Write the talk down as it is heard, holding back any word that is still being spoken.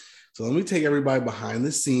So let me take everybody behind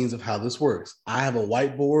the scenes of how this works. I have a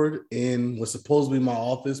whiteboard in what's supposed to be my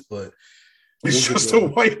office, but it's just a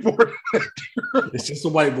whiteboard. It's just a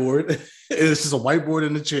whiteboard. It's just a whiteboard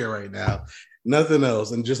in the chair right now. Nothing else,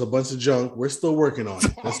 and just a bunch of junk. We're still working on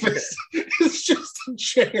it. It's just a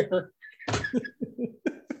chair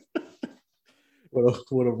with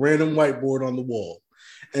a random whiteboard on the wall.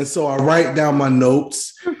 And so I write down my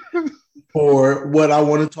notes for what I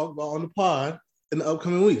want to talk about on the pod in the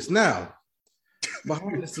upcoming weeks. Now,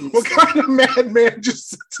 behind the scenes, what kind of madman just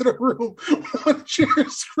sits in a room, one chair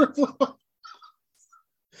scribbling?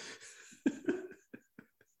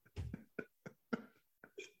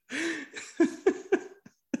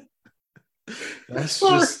 That's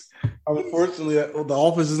just, unfortunately, the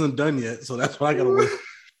office isn't done yet, so that's what I gotta work.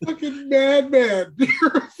 Fucking madman.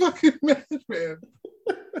 You're a fucking madman.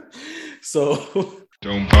 So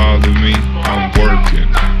don't bother me, I'm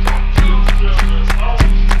working.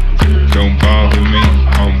 Don't bother me,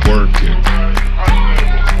 I'm working.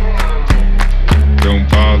 Don't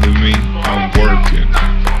bother me, I'm working.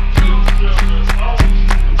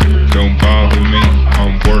 Don't bother me,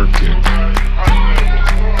 I'm working.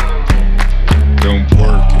 Don't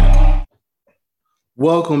work it.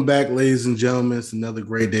 Welcome back, ladies and gentlemen. It's another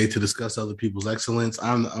great day to discuss other people's excellence.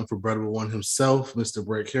 I'm the unforgettable one himself, Mr.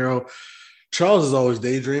 Brett Carroll. Charles is always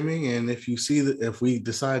daydreaming, and if you see that, if we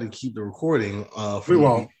decide to keep the recording, we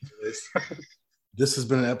won't. This has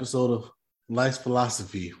been an episode of Life's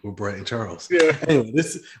Philosophy with Brett and Charles. Yeah. Anyway,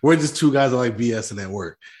 we're just two guys that like BSing at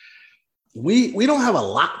work. We don't have a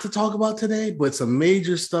lot to talk about today, but some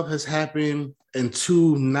major stuff has happened, and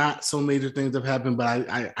two not so major things have happened. But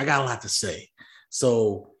I got a lot to say.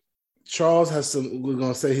 So Charles has some. We're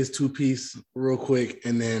gonna say his two-piece real quick,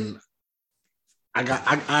 and then I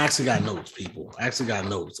actually got notes, people. I actually got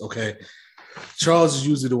notes. Okay, Charles is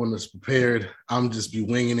usually the one that's prepared. I'm just be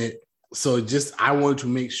winging it. So I wanted to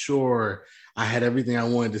make sure I had everything I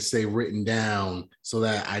wanted to say written down so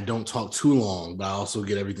that I don't talk too long, but I also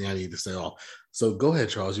get everything I need to say off. So go ahead,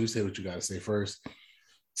 Charles. You say what you got to say first.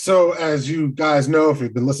 So as you guys know, if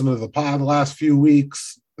you've been listening to the pod the last few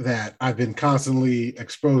weeks, that I've been constantly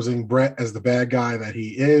exposing Brett as the bad guy that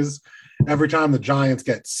he is. Every time the Giants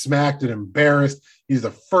get smacked and embarrassed, he's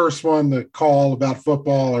the first one to call about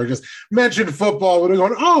football or just mention football. We're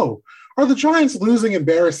going, oh, are the Giants losing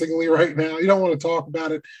embarrassingly right now? You don't want to talk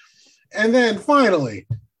about it. And then finally,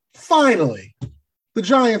 the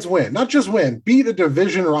Giants win. Not just win, beat a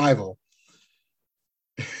division rival.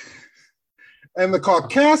 And the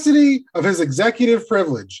caucasity of his executive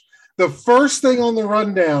privilege. The first thing on the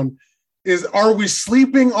rundown is, are we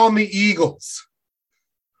sleeping on the Eagles?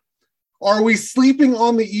 Are we sleeping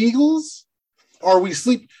on the Eagles?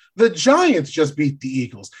 The Giants just beat the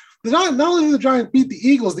Eagles. Not only did the Giants beat the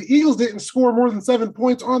Eagles didn't score more than 7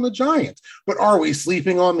 points on the Giants. But are we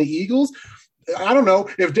sleeping on the Eagles? I don't know.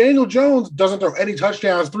 If Daniel Jones doesn't throw any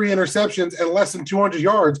touchdowns, 3 interceptions, and less than 200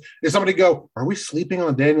 yards, if somebody go, are we sleeping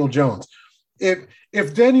on Daniel Jones?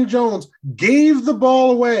 If Daniel Jones gave the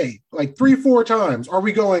ball away like 3-4 times, are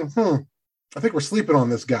we going, I think we're sleeping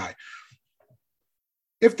on this guy?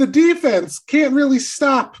 If the defense can't really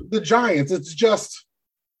stop the Giants, it's just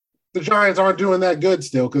the Giants aren't doing that good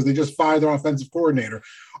still because they just fired their offensive coordinator.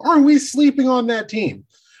 Are we sleeping on that team?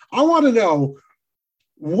 I want to know,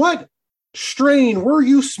 what strain were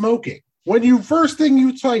you smoking when you first thing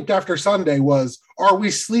you typed after Sunday was, are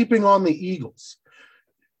we sleeping on the Eagles?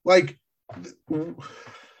 Like,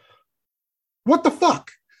 what the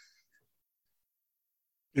fuck?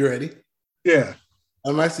 You ready? Yeah.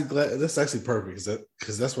 I'm actually glad. That's actually perfect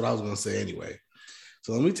because that's what I was going to say anyway.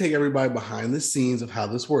 So let me take everybody behind the scenes of how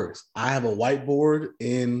this works. I have a whiteboard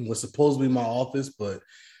in what's supposed to be my office, but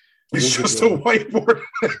it's just a whiteboard.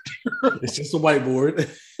 It's just a whiteboard.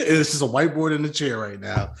 It's just a whiteboard in the chair right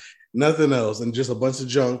now. Nothing else, and just a bunch of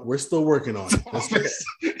junk. We're still working on it.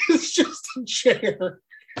 It's just a chair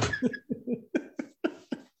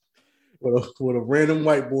with a random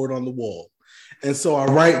whiteboard on the wall. And so I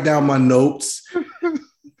write down my notes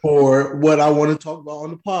for what I want to talk about on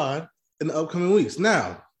the pod in the upcoming weeks.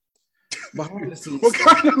 Now, behind the scenes, what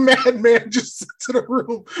kind of madman just sits in a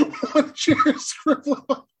room, one chair scribbling?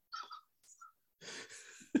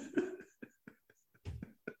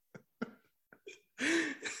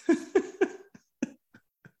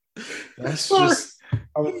 That's just,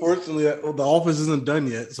 unfortunately, the office isn't done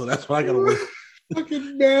yet, so that's what I gotta work.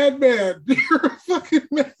 Fucking madman. You're a fucking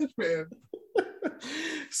madman.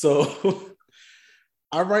 So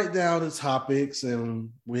I write down the topics and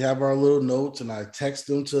we have our little notes, and I text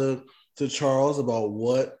them to Charles about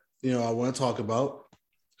what I want to talk about.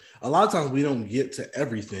 A lot of times we don't get to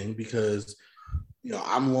everything because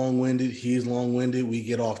I'm long-winded. He's long-winded. We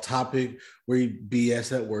get off topic. We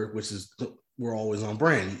BS at work, which is we're always on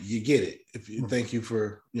brand. You get it. Thank you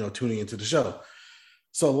for tuning into the show.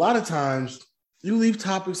 So a lot of times you leave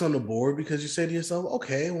topics on the board because you say to yourself,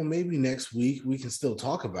 okay, well, maybe next week we can still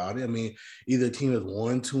talk about it. I mean, either a team has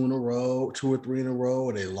won 2 in a row, 2 or 3 in a row,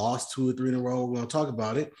 or they lost 2 or 3 in a row. We're going to talk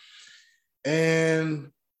about it.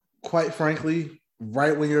 And quite frankly,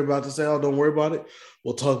 right when you're about to say, oh, don't worry about it,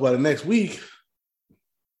 we'll talk about it next week,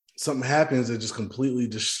 something happens that just completely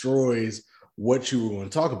destroys what you were going to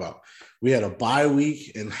talk about. We had a bye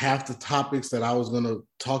week, and half the topics that I was going to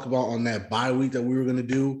talk about on that bye week that we were going to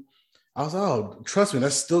do, I was like, oh, trust me,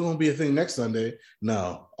 that's still going to be a thing next Sunday.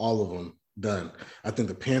 No, all of them done. I think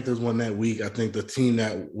the Panthers won that week. I think the team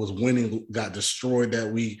that was winning got destroyed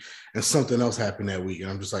that week, and something else happened that week.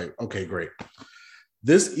 And I'm just like, okay, great.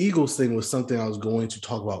 This Eagles thing was something I was going to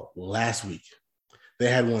talk about last week.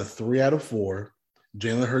 They had won 3 out of 4.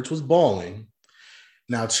 Jalen Hurts was balling.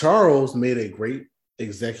 Now, Charles made a great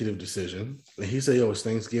executive decision. And he said, yo, it's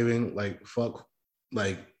Thanksgiving. Like, fuck,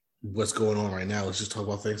 like, what's going on right now? Let's just talk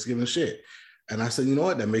about Thanksgiving shit. And I said, you know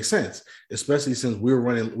what? That makes sense, especially since we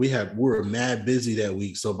were mad busy that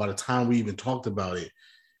week. So by the time we even talked about it,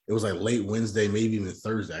 it was like late Wednesday, maybe even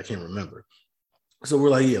Thursday. I can't remember. So we're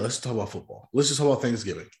like, yeah, let's talk about football. Let's just talk about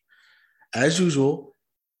Thanksgiving. As usual,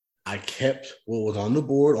 I kept what was on the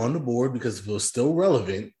board because if it was still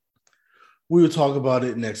relevant, we would talk about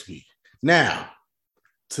it next week. Now,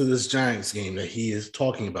 to this Giants game that he is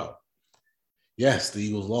talking about. Yes, the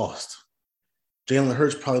Eagles lost. Jalen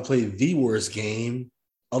Hurts probably played the worst game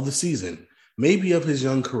of the season, maybe of his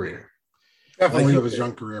young career. Definitely of his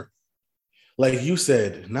young career. Like you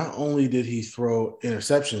said, not only did he throw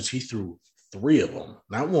interceptions, he threw 3 of them.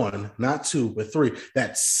 Not 1, not 2, but 3.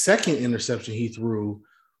 That second interception he threw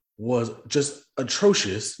was just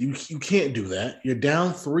atrocious. You can't do that. You're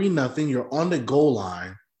down 3-0. You're on the goal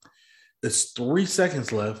line. There's 3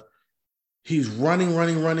 seconds left. He's running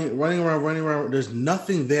around. There's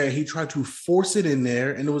nothing there. He tried to force it in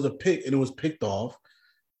there, and it was a pick, and it was picked off.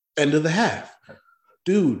 End of the half.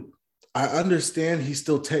 Dude, I understand he's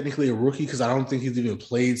still technically a rookie because I don't think he's even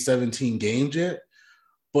played 17 games yet,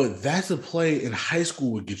 but that's a play in high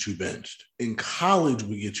school would get you benched. In college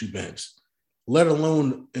would get you benched, let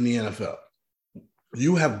alone in the NFL.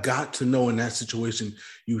 You have got to know in that situation,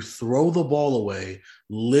 you throw the ball away,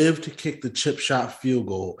 live to kick the chip shot field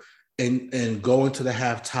goal, and go into the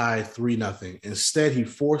half tied 3-0. Instead, he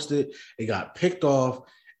forced it. It got picked off,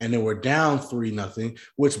 and they were down 3-0,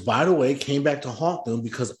 which, by the way, came back to haunt them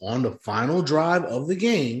because on the final drive of the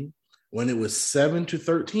game, when it was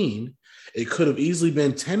 7-13, it could have easily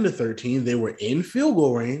been 10-13. They were in field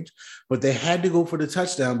goal range, but they had to go for the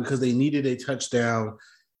touchdown because they needed a touchdown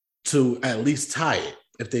to at least tie it.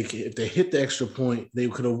 If they hit the extra point, they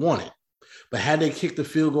could have won it. But had they kicked the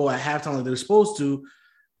field goal at halftime like they were supposed to,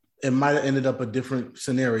 it might have ended up a different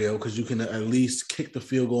scenario because you can at least kick the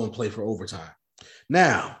field goal and play for overtime.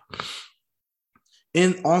 Now,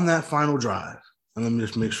 on that final drive, and let me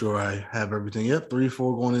just make sure I have everything. Yep,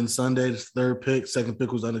 3-4 going in Sunday. The 3rd pick, 2nd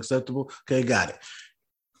pick was unacceptable. Okay, got it.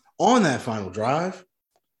 On that final drive,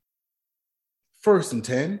 1st and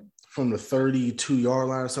 10 from the 32-yard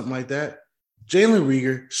line or something like that, Jalen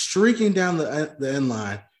Reagor streaking down the end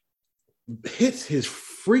line, hits his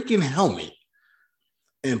freaking helmet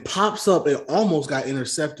and pops up and almost got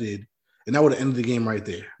intercepted, and that would have ended the game right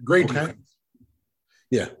there. Great defense.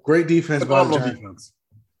 Yeah, great defense by the Giants.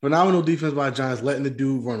 Phenomenal defense by the Giants, letting the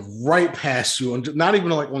dude run right past you, and not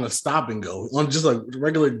even like on a stop and go, on just a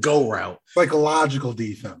regular go route. Psychological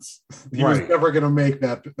defense. He was never going to make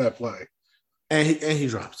that play. And he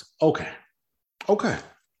drops it. Okay. 2nd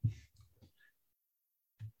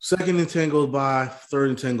and 10 goes by, 3rd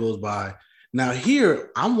and 10 goes by. Now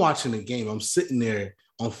here, I'm watching the game. I'm sitting there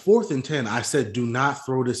on 4th and 10. I said, do not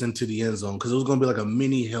throw this into the end zone because it was going to be like a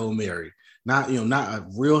mini Hail Mary. Not a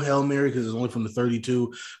real Hail Mary because it's only from the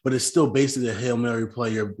 32, but it's still basically a Hail Mary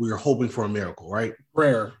play. We're hoping for a miracle, right?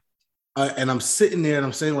 Rare. And I'm sitting there and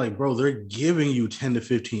I'm saying, like, bro, they're giving you 10 to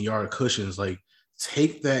 15 yard cushions. Like,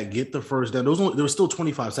 take that, get the first down. There was still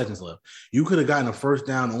 25 seconds left. You could have gotten a first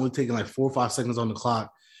down, only taking like 4 or 5 seconds on the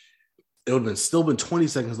clock. It would have still been 20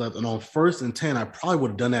 seconds left. And on 1st and 10, I probably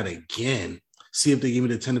would have done that again. See if they give me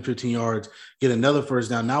the 10 to 15 yards, get another first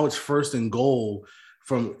down. Now it's 1st and goal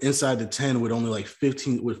from inside the 10 with only like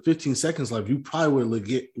 15 seconds left. You probably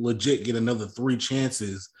would legit get another 3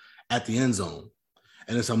 chances at the end zone.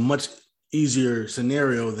 And it's a much easier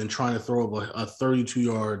scenario than trying to throw up a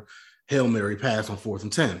 32-yard Hail Mary pass on 4th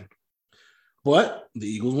and 10. But the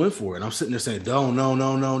Eagles went for it. And I'm sitting there saying,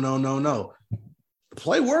 no. The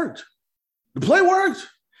play worked. The play worked.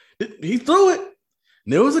 He threw it.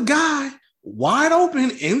 And there was a guy wide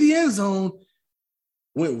open in the end zone,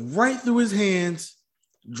 went right through his hands,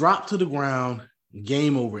 dropped to the ground,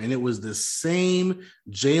 game over. And it was the same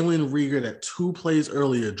Jalen Reagor that 2 plays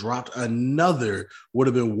earlier dropped another, would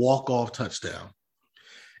have been walk-off touchdown.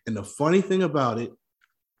 And the funny thing about it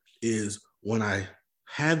is when I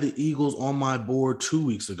had the Eagles on my board 2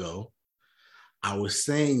 weeks ago, I was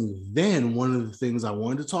saying then one of the things I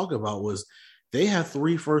wanted to talk about was they have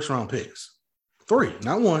 3 first-round picks. 3,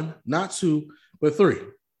 not 1, not 2, but 3.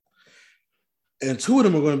 And 2 of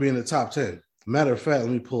them are going to be in the top 10. Matter of fact,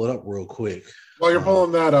 let me pull it up real quick. While you're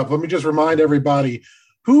pulling that up, let me just remind everybody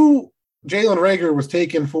who Jalen Reagor was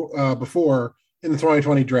taken for before in the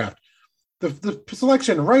 2020 draft. The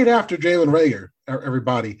selection right after Jalen Reagor,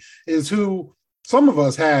 everybody, is who some of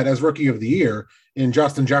us had as Rookie of the Year in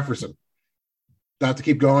Justin Jefferson. Not to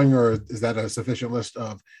keep going, or is that a sufficient list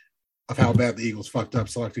of how bad the Eagles fucked up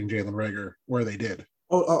selecting Jalen Reagor where they did?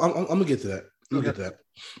 Oh, I'm going to get to that. Get to that.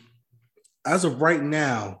 As of right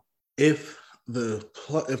now, if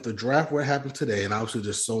the draft were to happen today, and obviously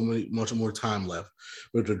there's much more time left,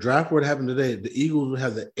 but if the draft were to happen today, the Eagles would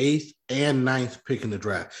have the 8th and 9th pick in the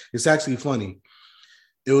draft. It's actually funny.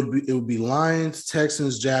 It would be Lions,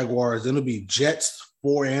 Texans, Jaguars, then it would be Jets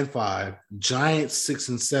 4 and 5, Giants 6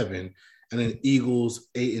 and 7, and then Eagles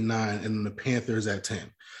 8 and 9, and then the Panthers at 10.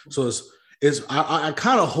 So I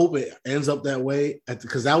kind of hope it ends up that way,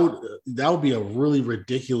 because that would be a really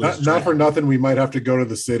ridiculous. Not for nothing, we might have to go to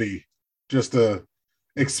the city just to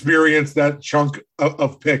experience that chunk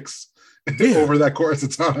of picks over that course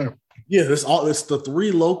of time. Yeah, it's the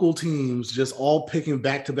 3 local teams just all picking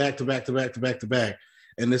back to back.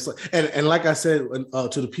 And it's and like I said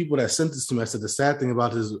to the people that sent this to me, I said the sad thing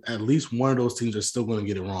about this is at least one of those teams are still going to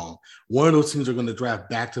get it wrong. One of those teams are going to draft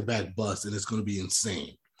back-to-back busts, and it's going to be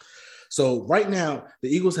insane. So right now, the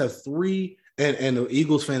Eagles have 3, and the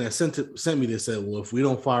Eagles fan that sent me this said, well, if we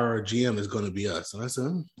don't fire our GM, it's going to be us. And I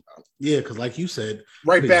said, yeah, because like you said.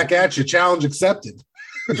 Right back at you, challenge accepted.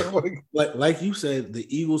 like you said, the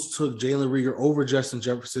Eagles took Jalen Reagor over Justin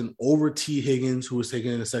Jefferson, over T. Higgins, who was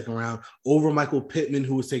taken in the second round, over Michael Pittman,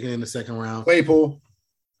 who was taken in the second round. Claypool.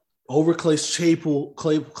 Over Claypool,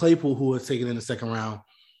 who was taken in the second round.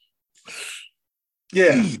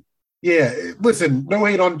 Yeah. Yeah, listen, no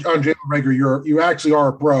hate on Jalen Reagor. You actually are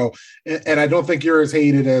a pro, and I don't think you're as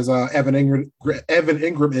hated as Evan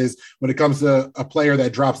Ingram is when it comes to a player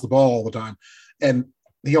that drops the ball all the time. And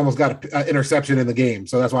he almost got an interception in the game,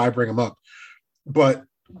 so that's why I bring him up. But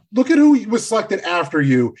look at who was selected after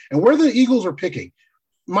you and where the Eagles are picking.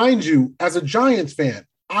 Mind you, as a Giants fan,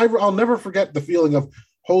 I'll never forget the feeling of,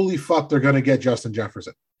 holy fuck, they're going to get Justin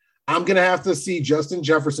Jefferson. I'm going to have to see Justin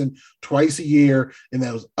Jefferson twice a year in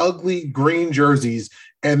those ugly green jerseys,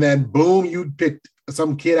 and then boom, you picked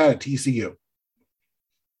some kid out of TCU.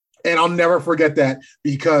 And I'll never forget that,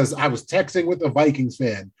 because I was texting with a Vikings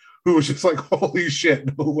fan who was just like, holy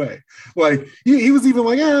shit, no way. Like, he was even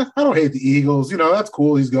like, I don't hate the Eagles. That's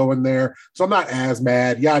cool. He's going there. So I'm not as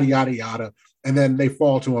mad, yada, yada, yada. And then they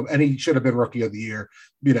fall to him, and he should have been Rookie of the Year,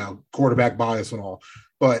 quarterback bias and all.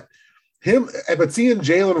 But seeing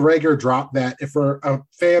Jalen Reagor drop that, if for a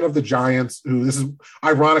fan of the Giants, who this is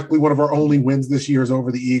ironically one of our only wins this year is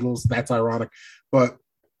over the Eagles, that's ironic. But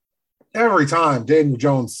every time Daniel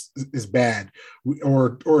Jones is bad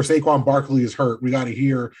or Saquon Barkley is hurt, we got to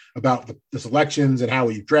hear about the selections and how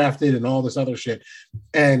he drafted and all this other shit.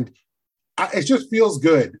 And it just feels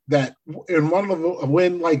good that in a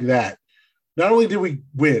win like that, not only did we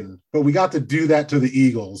win, but we got to do that to the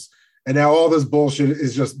Eagles. And now all this bullshit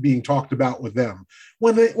is just being talked about with them.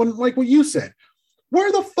 When like what you said,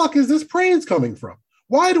 where the fuck is this praise coming from?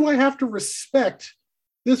 Why do I have to respect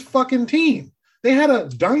this fucking team? They had a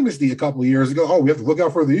dynasty a couple of years ago. Oh, we have to look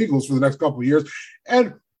out for the Eagles for the next couple of years.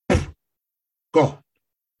 And gone.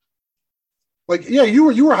 Like, yeah, you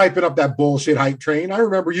were hyping up that bullshit hype train. I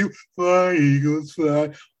remember you, fly, Eagles,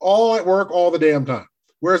 fly, all at work all the damn time.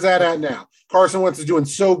 Where's that at now? Carson Wentz is doing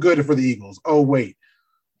so good for the Eagles. Oh, wait.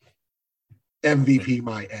 MVP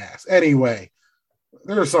my ass. Anyway,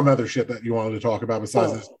 there's some other shit that you wanted to talk about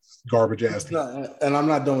besides this garbage ass team. And I'm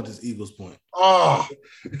not done with this Eagles point.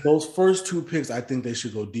 Those first 2 picks, I think they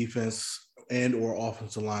should go defense and or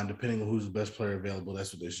offensive line, depending on who's the best player available.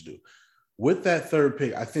 That's what they should do. With that 3rd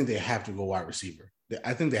pick, I think they have to go wide receiver.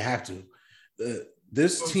 I think they have to.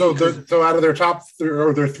 This team. So out of their top 3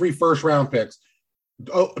 or their 3 first-round picks,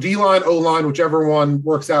 D-line, O-line, whichever one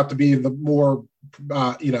works out to be the more,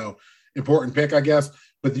 important pick, I guess.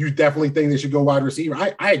 but you definitely think they should go wide receiver.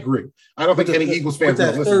 I agree. I don't think any Eagles fans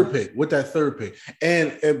with that third pick.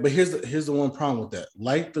 But here's the one problem with that.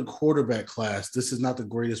 Like the quarterback class, this is not the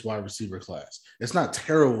greatest wide receiver class. It's not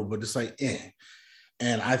terrible, but it's like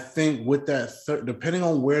And I think with that depending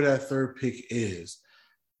on where that third pick is,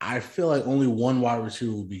 I feel like only one wide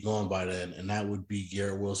receiver will be gone by then, and that would be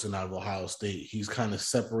Garrett Wilson out of Ohio State. He's kind of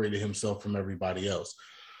separated himself from everybody else.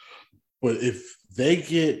 But if they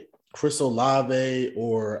get Chris Olave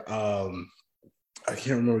or I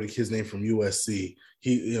can't remember the kid's name from USC,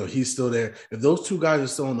 he's still there. If those two guys are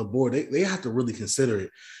still on the board, they have to really consider it.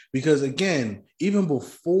 Because again, even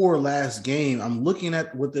before last game, I'm looking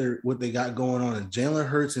at what they got going on, and Jalen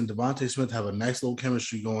Hurts and Devontae Smith have a nice little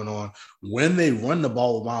chemistry going on. When they run the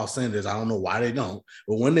ball with Miles Sanders, I don't know why they don't,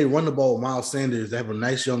 but when they run the ball with Miles Sanders, they have a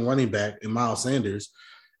nice young running back in Miles Sanders.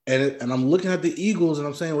 And I'm looking at the Eagles, and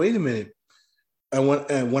I'm saying, wait a minute.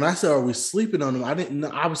 And when I said, are we sleeping on them? I didn't,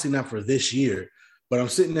 obviously not for this year. But I'm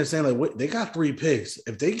sitting there saying, like, wait, they got 3 picks.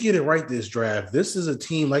 If they get it right this draft, this is a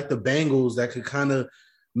team like the Bengals that could kind of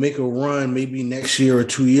make a run maybe next year or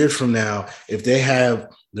 2 years from now. If they have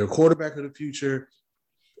their quarterback of the future,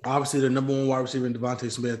 obviously their number one wide receiver in Devontae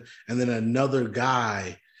Smith, and then another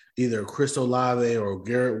guy, either Chris Olave or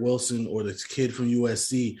Garrett Wilson or this kid from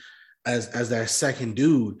USC as that second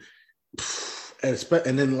dude.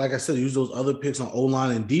 And then, like I said, use those other picks on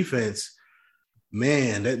O-line and defense.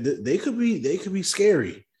 Man, they could be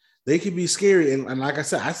scary. They could be scary. And like I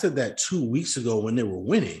said that 2 weeks ago when they were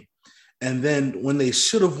winning. And then when they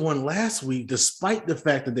should have won last week, despite the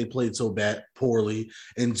fact that they played so poorly,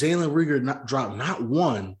 and Jalen Reagor dropped not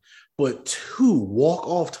 1, but 2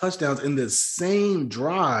 walk-off touchdowns in the same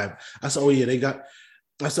drive. I said, they got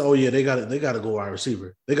to go wide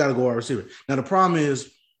receiver. They got to go wide receiver. Now, the problem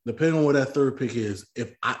is, depending on what that third pick is,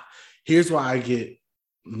 here's why I get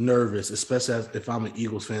nervous, especially if I'm an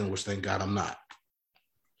Eagles fan, which thank God I'm not.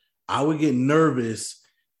 I would get nervous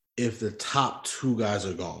if the top 2 guys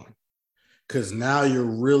are gone, because now you're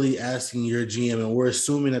really asking your GM, and we're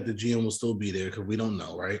assuming that the GM will still be there because we don't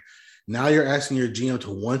know, right? Now you're asking your GM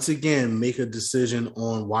to once again make a decision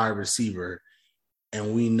on wide receiver,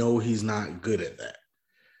 and we know he's not good at that.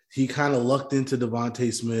 He kind of lucked into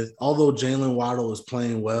Devontae Smith, although Jalen Waddle is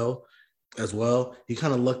playing well as well. He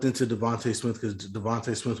kind of lucked into Devontae Smith because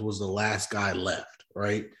Devontae Smith was the last guy left,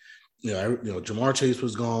 right? Jamar Chase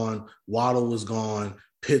was gone, Waddle was gone,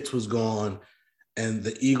 Pitts was gone, and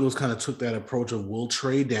the Eagles kind of took that approach of we'll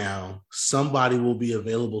trade down, somebody will be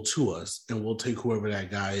available to us, and we'll take whoever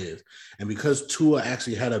that guy is. And because Tua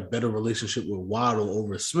actually had a better relationship with Waddle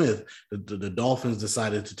over Smith, the Dolphins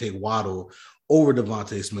decided to take Waddle over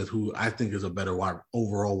Devontae Smith, who I think is a better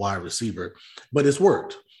overall wide receiver. But it's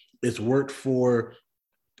worked. It's worked for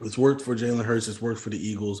Jalen Hurts. It's worked for the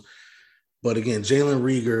Eagles. But again, Jalen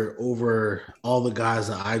Reagor over all the guys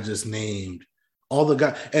that I just named, all the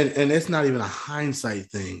guys, and it's not even a hindsight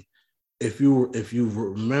thing. If you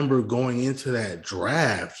remember going into that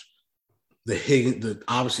draft,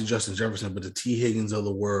 obviously Justin Jefferson, but the T. Higgins of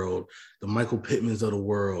the world, the Michael Pittmans of the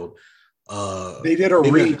world. They did a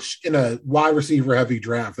reach in a wide receiver heavy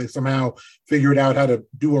draft. They somehow figured out how to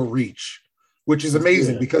do a reach, which is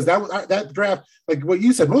amazing because that draft, like what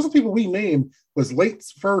you said, most of the people we named was late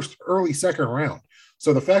first, early second round.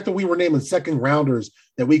 So the fact that we were naming second rounders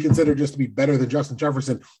that we consider just to be better than Justin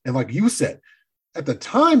Jefferson, and like you said, at the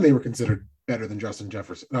time they were considered better than Justin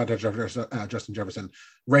Jefferson,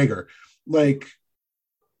 Reagor. Like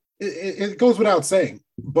it goes without saying,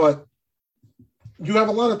 but you have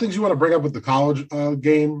a lot of things you want to bring up with the college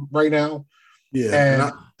game right now.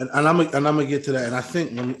 Yeah, and I'm gonna get to that. And I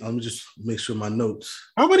think let me just make sure my notes.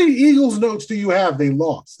 How many Eagles notes do you have? They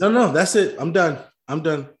lost. No, that's it. I'm done.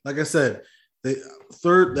 Like I said,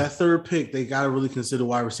 that third pick, they gotta really consider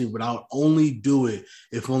wide receiver, but I'll only do it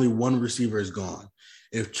if only one receiver is gone.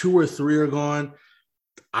 If 2 or 3 are gone,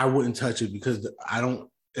 I wouldn't touch it because I don't.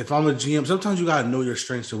 If I'm a GM, sometimes you gotta know your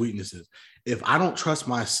strengths and weaknesses. If I don't trust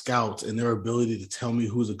my scouts and their ability to tell me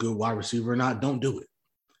who's a good wide receiver or not, don't do it.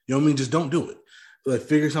 You know what I mean? Just don't do it. Like,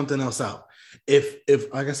 figure something else out. If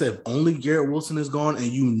like I said, if only Garrett Wilson is gone and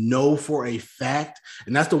you know for a fact,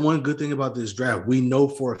 and that's the one good thing about this draft, we know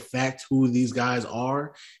for a fact who these guys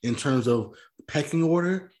are in terms of pecking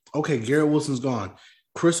order. Okay, Garrett Wilson's gone.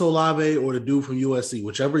 Chris Olave or the dude from USC,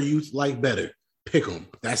 whichever you like better, pick them.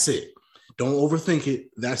 That's it. Don't overthink it.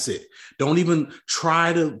 That's it. Don't even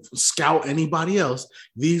try to scout anybody else.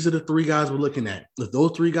 These are the 3 guys we're looking at. If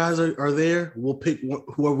those 3 guys are there, we'll pick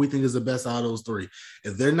whoever we think is the best out of those 3.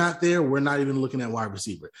 If they're not there, we're not even looking at wide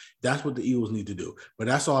receiver. That's what the Eagles need to do. But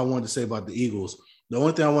that's all I wanted to say about the Eagles. The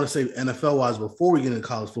only thing I want to say NFL wise before we get into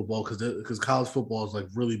college football, because college football is like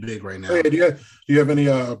really big right now. Oh, yeah, do you have any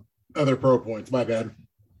other pro points? My bad.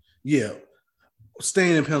 Yeah,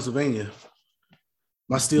 staying in Pennsylvania,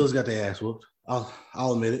 my Steelers got their ass whooped.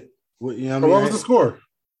 I'll admit it. You know what I mean? What was the score?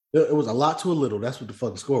 It was a lot to a little. That's what the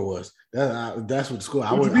fucking score was. That's what the score.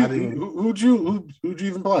 Who'd you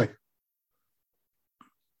even play?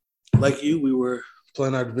 Like you, we were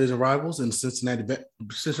playing our division rivals in Cincinnati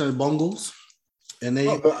Bungles, and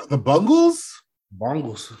the Bungles.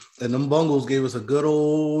 Bungles, and them Bungles gave us a good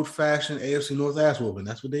old fashioned AFC North ass whooping.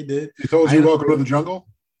 That's what they did. They told you welcome to the jungle.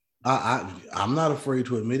 I'm not afraid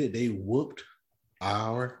to admit it. They whooped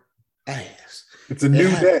our ass. It's a new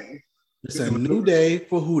day. It's a new day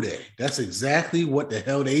for Who Day. That's exactly what the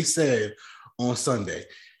hell they said on Sunday.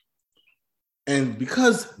 And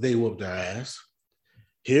because they whooped our ass,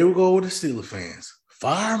 here we go with the Steelers fans.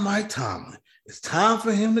 Fire Mike Tomlin. It's time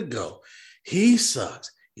for him to go. He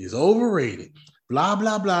sucks. He's overrated. Blah,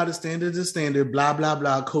 blah, blah. The standard is standard. Blah, blah,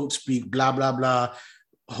 blah. Coach speak. Blah, blah, blah.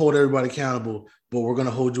 Hold everybody accountable, but we're going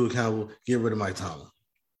to hold you accountable. Get rid of Mike Tomlin.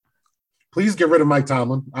 Please get rid of Mike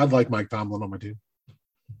Tomlin. I'd like Mike Tomlin on my team.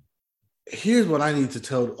 Here's what I need to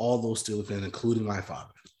tell all those Steelers fans, including my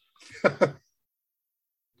father.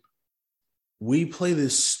 We play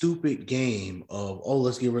this stupid game of,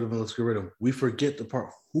 let's get rid of him, let's get rid of him. We forget the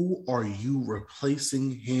part, who are you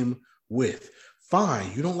replacing him with?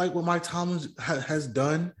 Fine, you don't like what Mike Tomlin has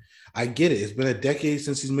done? I get it. It's been a decade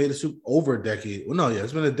since he's made over a decade. Well, no, yeah,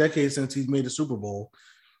 it's been a decade since he's made a Super Bowl.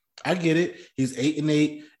 I get it. He's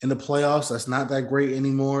 8-8 in the playoffs. That's not that great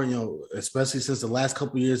anymore, especially since the last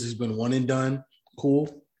couple of years he's been one and done.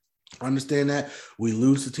 Cool. I understand that. We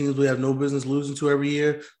lose to teams we have no business losing to every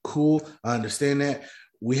year. Cool. I understand that.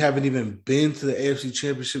 We haven't even been to the AFC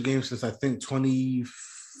Championship game since I think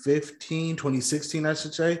 2016, I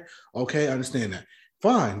should say. Okay, I understand that.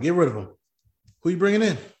 Fine. Get rid of him. Who you bringing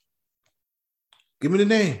in? Give me the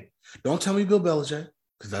name. Don't tell me Bill Belichick,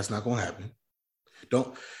 because that's not going to happen.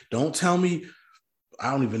 Don't tell me,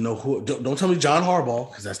 I don't even know who, don't tell me John Harbaugh,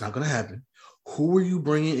 because that's not going to happen. Who are you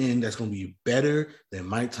bringing in that's going to be better than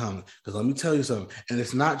Mike Tomlin? Because let me tell you something, and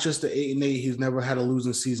it's not just the 8-8, he's never had a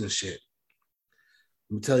losing season shit.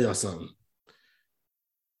 Let me tell y'all something.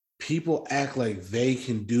 People act like they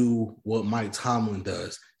can do what Mike Tomlin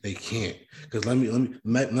does. They can't. Because let me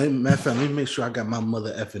make sure I got my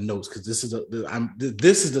mother effing notes, because this is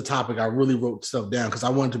the topic I really wrote stuff down, because I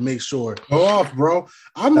wanted to make sure. Go off, bro.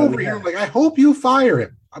 I'm over here like, I hope you fire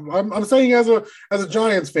him. I'm saying as a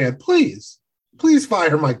Giants fan, please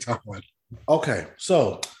fire Mike Tomlin. Okay,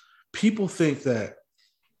 so people think that,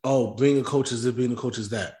 being a coach is this, being a coach is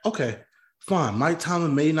that. Okay, fine. Mike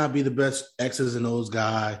Tomlin may not be the best X's and O's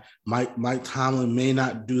guy. Mike Tomlin may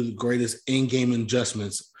not do the greatest in-game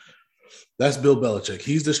adjustments. That's Bill Belichick.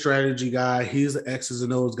 He's the strategy guy. He's the X's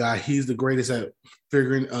and O's guy. He's the greatest at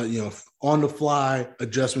figuring, on the fly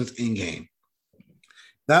adjustments in game.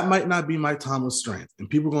 That might not be Mike Tomlin's strength. And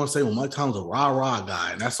people are going to say, well, Mike Tomlin's a rah-rah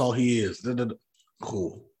guy, and that's all he is.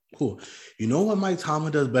 Cool. You know what Mike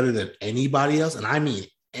Tomlin does better than anybody else? And I mean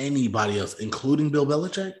anybody else, including Bill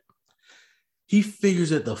Belichick? He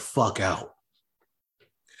figures it the fuck out.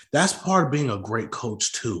 That's part of being a great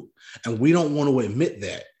coach too. And we don't want to admit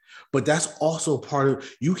that. But that's also part of,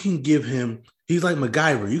 you can give him, he's like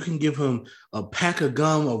MacGyver. You can give him a pack of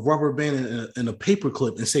gum, a rubber band, and a paper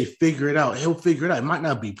clip and say, figure it out. He'll figure it out. It might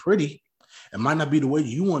not be pretty. It might not be the way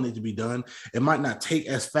you want it to be done. It might not take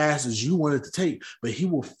as fast as you want it to take, but he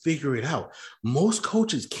will figure it out. Most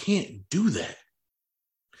coaches can't do that.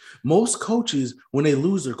 Most coaches, when they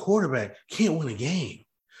lose their quarterback, can't win a game.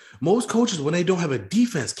 Most coaches, when they don't have a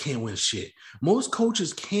defense, can't win shit. Most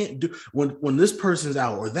coaches can't do, when this person's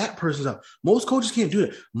out or that person's out, most coaches can't do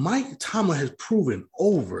it. Mike Tomlin has proven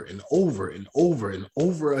over and over and over and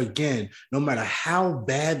over again, no matter how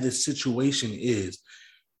bad the situation is,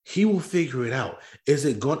 he will figure it out.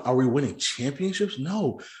 Are we winning championships?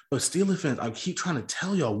 No. But Steelers fans, I keep trying to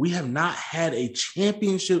tell y'all, we have not had a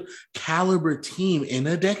championship caliber team in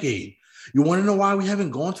a decade. You want to know why we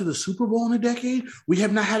haven't gone to the Super Bowl in a decade? We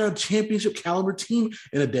have not had a championship caliber team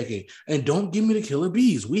in a decade. And don't give me the killer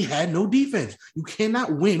bees. We had no defense. You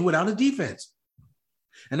cannot win without a defense.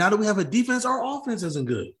 And now that we have a defense, our offense isn't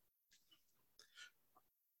good.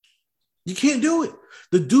 You can't do it.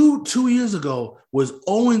 The dude 2 years ago was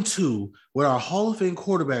 0-2 with our Hall of Fame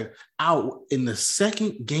quarterback out in the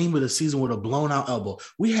second game of the season with a blown out elbow.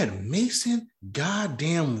 We had Mason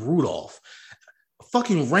goddamn Rudolph,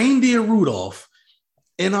 fucking reindeer Rudolph,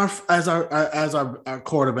 as our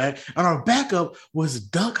quarterback, and our backup was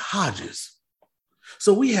Duck Hodges.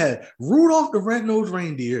 So we had Rudolph the Red-Nosed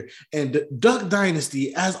Reindeer and the Duck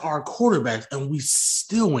Dynasty as our quarterbacks, and we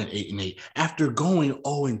still went 8-8 after going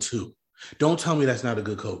 0-2. Don't tell me that's not a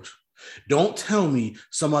good coach. Don't tell me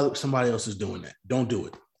somebody else is doing that. Don't do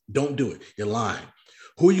it. Don't do it. You're lying.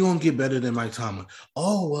 Who are you going to get better than Mike Tomlin?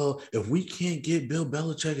 Oh, well, if we can't get Bill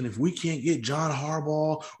Belichick and if we can't get John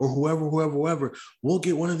Harbaugh or whoever, we'll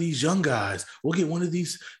get one of these young guys. We'll get one of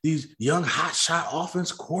these young hotshot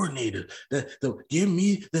offense coordinators that give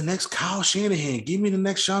me the next Kyle Shanahan. Give me the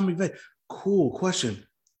next Sean McVay. Cool. Question.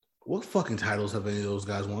 What fucking titles have any of those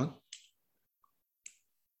guys won?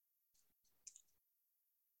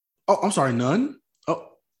 Oh, I'm sorry, none. Oh,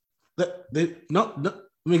 no.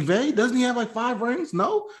 McVay, doesn't he have like 5 rings?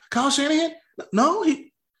 No. Kyle Shanahan? No.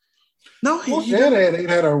 Shanahan ain't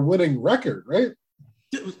had a winning record, right?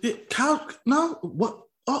 Kyle, no. What?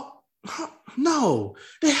 Oh, no.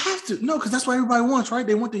 They have to. No, because that's what everybody wants, right?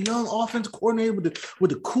 They want the young offense coordinator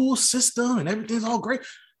with the cool system and everything's all great.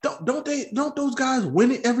 Don't those guys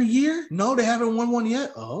win it every year? No, they haven't won one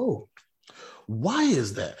yet. Oh, why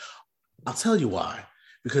is that? I'll tell you why.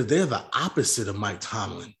 Because they're the opposite of Mike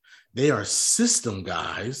Tomlin. They are system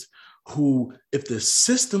guys who, if the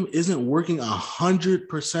system isn't working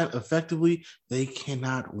 100% effectively, they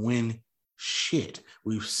cannot win shit.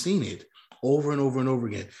 We've seen it over and over and over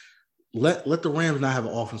again. Let the Rams not have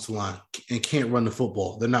an offensive line and can't run the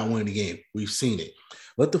football. They're not winning the game. We've seen it.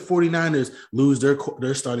 Let the 49ers lose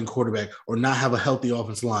their starting quarterback or not have a healthy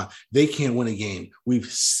offensive line. They can't win a game. We've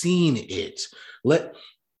seen it. Let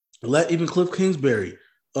even Cliff Kingsbury,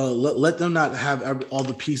 let them not have all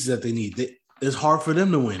the pieces that they need. It's hard for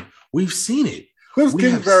them to win. We've seen it. Cliff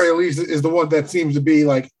Kingsbury, at least, is the one that seems to be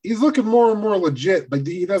like, he's looking more and more legit, but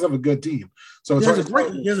he does have a good team. So he has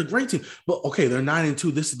a great team. But okay, they're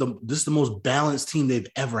 9-2. This is the most balanced team they've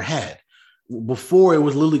ever had. Before, it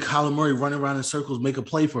was literally Kyler Murray running around in circles, make a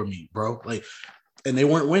play for me, bro. And they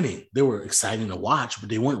weren't winning. They were exciting to watch, but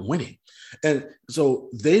they weren't winning. And so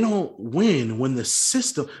they don't win when the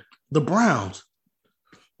system, the Browns,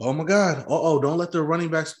 oh my God, don't let their running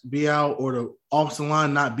backs be out or the offensive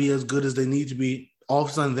line not be as good as they need to be. All of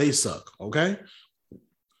a sudden, they suck, okay?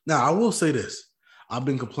 Now, I will say this. I've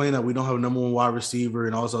been complaining that we don't have a number 1 wide receiver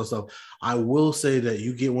and all this other stuff. I will say that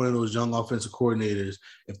you get one of those young offensive coordinators,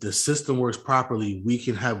 if the system works properly, we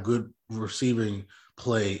can have good receiving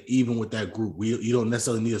play even with that group. You don't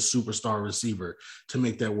necessarily need a superstar receiver to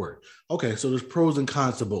make that work. Okay, so there's pros and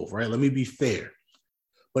cons to both, right? Let me be fair.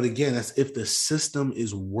 But again, that's if the system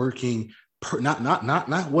is working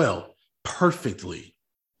not well, perfectly.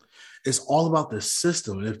 It's all about the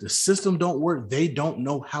system. And if the system don't work, they don't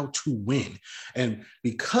know how to win. And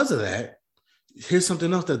because of that, here's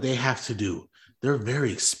something else that they have to do. They're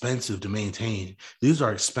very expensive to maintain. These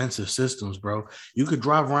are expensive systems, bro. You could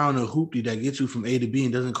drive around a hoopty that gets you from A to B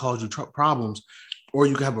and doesn't cause you problems. Or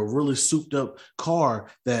you could have a really souped up car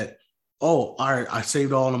that, oh, all right, I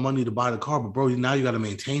saved all the money to buy the car, but bro, now you got to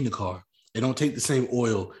maintain the car. It don't take the same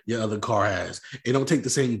oil your other car has. It don't take the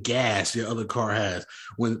same gas your other car has.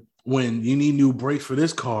 When you need new brakes for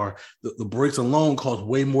this car, the brakes alone cost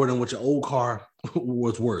way more than what your old car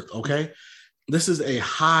was worth, okay? This is a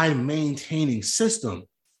high maintaining system.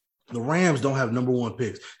 The Rams don't have number 1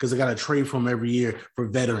 picks because they got to trade from every year for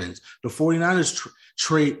veterans. The 49ers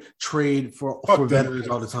trade for veterans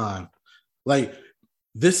all the time. Like,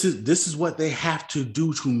 this is what they have to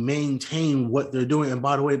do to maintain what they're doing. And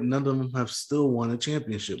by the way, none of them have still won a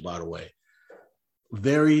championship, by the way.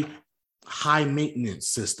 Very high maintenance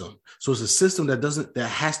system. So it's a system that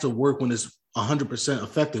has to work when it's 100%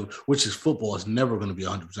 effective, which is football. It's never going to be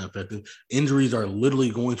 100% effective. Injuries are literally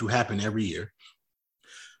going to happen every year.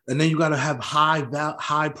 And then you got to have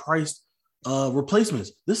high priced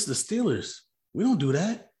replacements. This is the Steelers. We don't do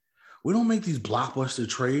that. We don't make these blockbuster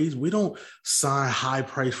trades. We don't sign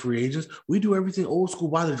high-priced free agents. We do everything old school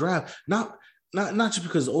by the draft. Not just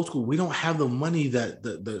because it's old school. We don't have the money that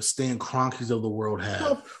the Stan Kroenkes of the world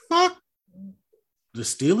have. Fuck. The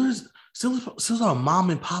Steelers are a mom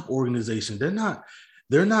and pop organization. They're not.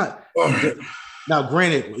 Now,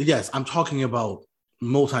 granted, yes, I'm talking about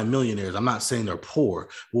multimillionaires. I'm not saying they're poor.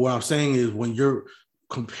 But what I'm saying is when you're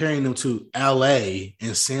comparing them to LA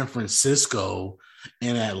and San Francisco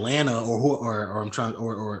in Atlanta or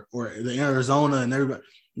the Arizona and everybody.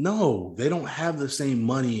 No, they don't have the same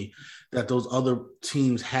money that those other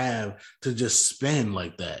teams have to just spend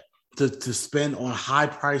like that, to spend on high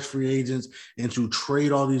priced free agents and to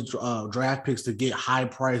trade all these draft picks to get high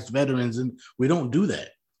priced veterans. And we don't do that.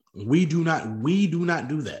 We do not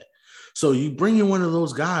do that. So you bring in one of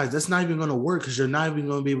those guys, that's not even going to work because you're not even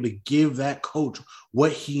going to be able to give that coach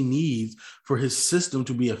what he needs for his system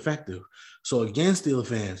to be effective. So again, Steelers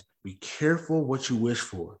fans, be careful what you wish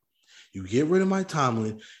for. You get rid of Mike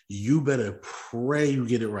Tomlin, you better pray you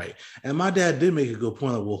get it right. And my dad did make a good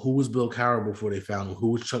point. Like, well, who was Bill Cowher before they found him? Who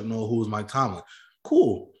was Chuck Noll? Who was Mike Tomlin?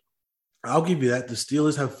 Cool. I'll give you that. The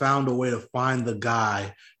Steelers have found a way to find the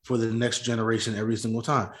guy for the next generation every single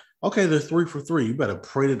time. Okay, they're 3 for 3. You better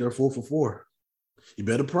pray that they're 4 for 4. You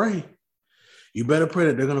better pray. You better pray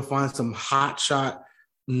that they're going to find some hot shot,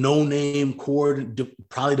 no-name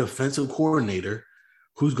probably defensive coordinator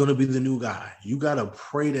who's going to be the new guy. You got to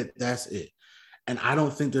pray that that's it. And I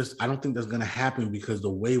don't think that's going to happen because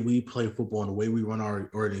the way we play football and the way we run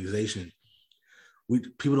our organization,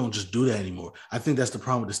 people don't just do that anymore. I think that's the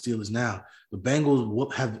problem with the Steelers now. The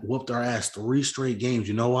Bengals have whooped our ass 3 straight games.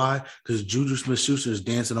 You know why? Because Juju Smith-Schuster is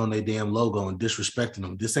dancing on their damn logo and disrespecting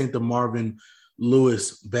them. This ain't the Marvin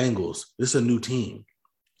Lewis Bengals. This is a new team.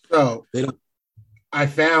 So they don't. I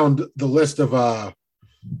found the list of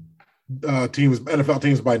teams, NFL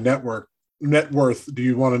teams by net worth. Do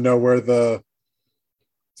you want to know where the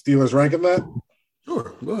Steelers rank in that?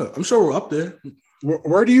 Sure, go ahead. I'm sure we're up there.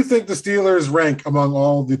 Where do you think the Steelers rank among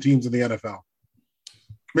all the teams in the NFL?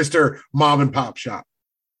 Mr. Mom and Pop Shop.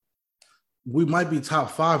 We might be top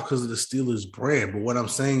 5 because of the Steelers brand, but what I'm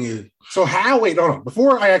saying is... So hold on.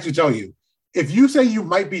 Before I actually tell you, if you say you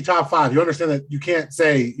might be top 5, you understand that you can't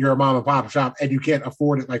say you're a mom and pop shop and you can't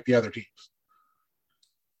afford it like the other teams.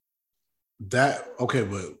 Okay,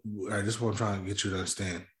 but this is what I'm trying to get you to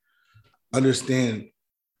understand. Understand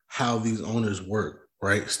how these owners work,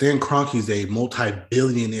 right? Stan Kroenke's a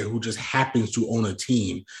multi-billionaire who just happens to own a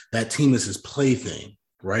team. That team is his plaything,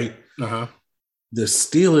 right? Uh-huh. The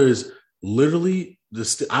Steelers, literally,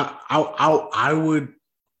 I would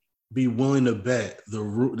be willing to bet the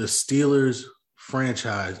Steelers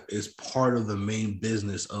franchise is part of the main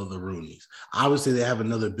business of the Rooneys. Obviously, they have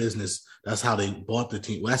another business. That's how they bought the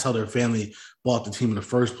team. Well, that's how their family bought the team in the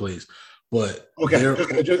first place. But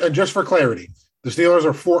okay, just for clarity, the Steelers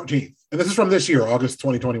are 14th, and this is from this year, August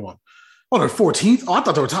 2021. Oh, they're 14th? Oh, I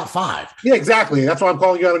thought they were top 5. Yeah, exactly. That's why I'm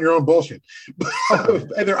calling you out on your own bullshit.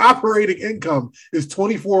 And their operating income is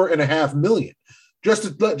 $24.5 million. Just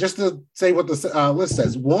to say what the list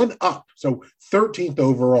says, one up, so 13th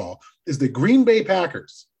overall, is the Green Bay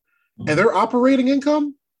Packers. And their operating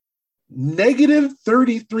income, negative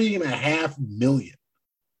 $33.5 million.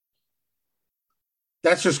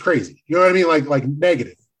 That's just crazy. You know what I mean? Like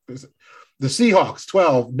negative. The Seahawks,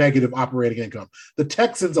 12, negative operating income. The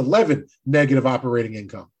Texans, 11, negative operating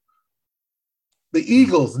income. The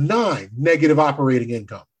Eagles, 9, negative operating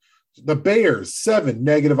income. The Bears, 7,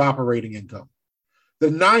 negative operating income. The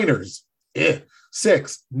Niners,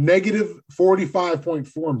 6, negative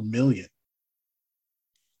 $45.4 million.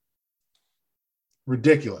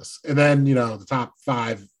 Ridiculous. And then, the top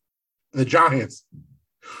 5, the Giants,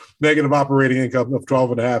 negative operating income of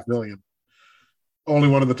 $12.5 million. Only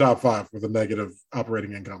one of the top 5 with a negative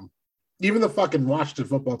operating income. Even the fucking Washington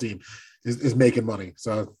football team is making money.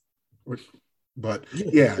 So, but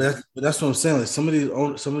yeah. That's what I'm saying. Like some of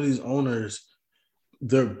these owners,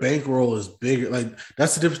 their bankroll is bigger. Like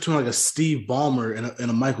that's the difference between like a Steve Ballmer and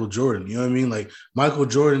a Michael Jordan. You know what I mean? Like Michael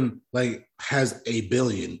Jordan has $1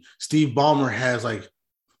 billion. Steve Ballmer has like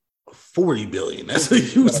 40 billion. That's a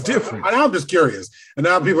huge difference. And I'm just curious. And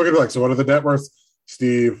now people are gonna be like, so what are the net worths?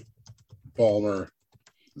 Steve Ballmer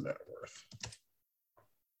net worth.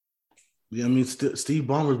 Yeah, I mean Steve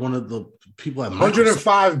Ballmer is one of the people at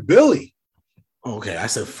 105 billion. Okay, I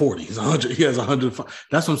said 40. He's 100. He has 105.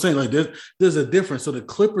 That's what I'm saying. Like there's a difference. So the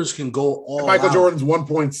Clippers can go all Michael out. Jordan's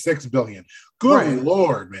 1.6 billion. Good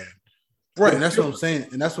Lord, man. Right, and that's what I'm saying.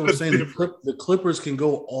 And that's what I'm saying. The Clippers can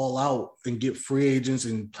go all out and get free agents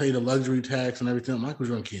and pay the luxury tax and everything. Michael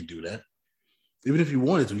Jordan can't do that. Even if you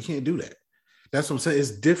wanted to, you can't do that. That's what I'm saying. It's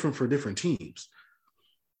different for different teams.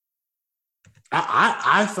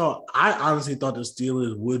 I honestly thought the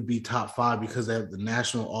Steelers would be top 5 because they have the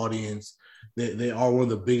national audience. They are one of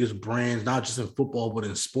the biggest brands, not just in football, but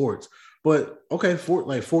in sports. But okay,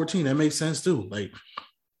 14, that makes sense too. Like,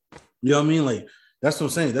 you know what I mean? Like, that's what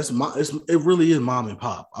I'm saying. It really is mom and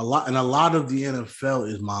pop. A lot of the NFL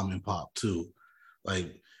is mom and pop too.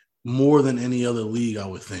 Like more than any other league, I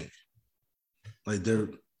would think. Like they're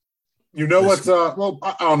what's well,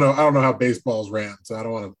 I don't know how baseball's ran, so I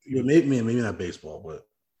don't want to maybe not baseball, but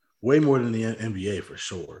way more than the NBA for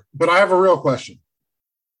sure. But I have a real question.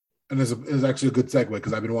 And this is actually a good segue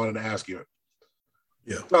because I've been wanting to ask you it.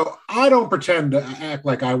 Yeah. So I don't pretend to act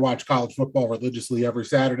like I watch college football religiously every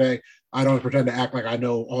Saturday. I don't pretend to act like I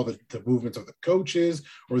know all the movements of the coaches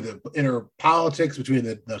or the inner politics between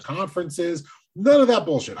the conferences. None of that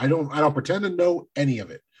bullshit. I don't pretend to know any of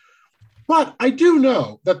it. But I do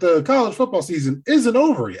know that the college football season isn't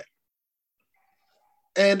over yet.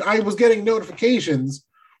 And I was getting notifications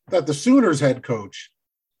that the Sooners head coach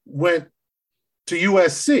went to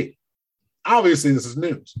USC. Obviously, this is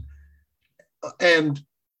news. And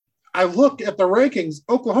I look at the rankings.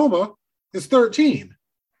 Oklahoma is 13,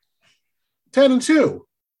 10-2.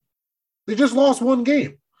 They just lost one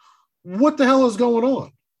game. What the hell is going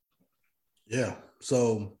on? Yeah.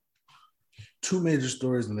 So two major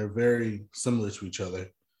stories, and they're very similar to each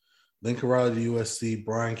other. Lincoln Riley to USC,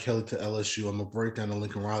 Brian Kelly to LSU. I'm going to break down the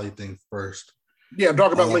Lincoln Riley thing first. Yeah, I'm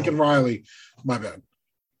talking about Lincoln Riley. My bad.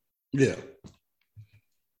 Yeah.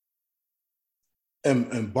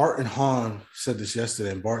 And Bart and Hahn said this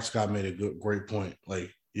yesterday, and Bart Scott made a great point.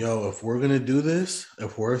 Like, yo, if we're gonna do this,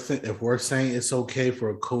 if we're saying it's okay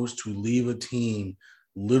for a coach to leave a team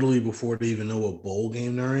literally before they even know what bowl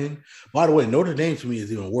game they're in. By the way, Notre Dame to me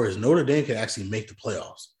is even worse. Notre Dame can actually make the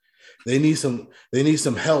playoffs. They need some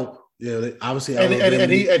help. Yeah, obviously.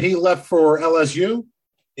 And he left for LSU.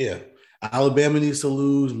 Yeah, Alabama needs to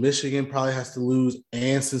lose. Michigan probably has to lose,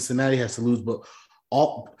 and Cincinnati has to lose. But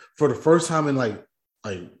all for the first time in like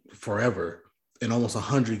forever, in almost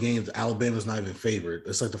 100 games, Alabama's not even favored.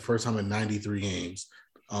 It's like the first time in 93 games.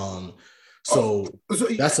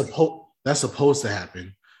 That's supposed to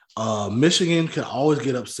happen. Michigan can always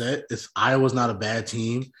get upset. Iowa's not a bad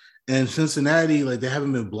team. And Cincinnati, like, they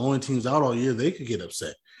haven't been blowing teams out all year. They could get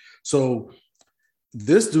upset. So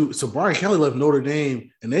Brian Kelly left Notre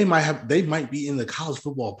Dame, and they might be in the college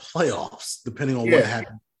football playoffs, depending on what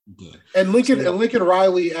happens. And Lincoln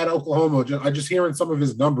Riley at Oklahoma, I just hearing some of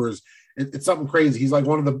his numbers, it's something crazy. He's like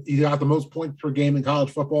he got the most points per game in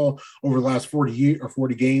college football over the last 40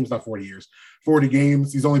 games.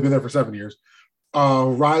 He's only been there for 7 years.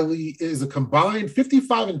 Riley is a combined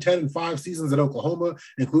 55-10 in 5 seasons at Oklahoma,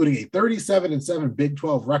 including a 37-7 Big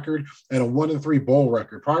 12 record and a 1-3 bowl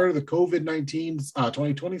record. Prior to the COVID-19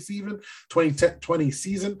 2020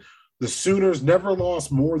 season, the Sooners never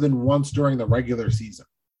lost more than once during the regular season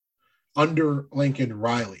under Lincoln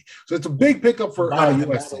Riley. So it's a big pickup for USC. By the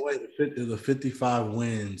way, the 55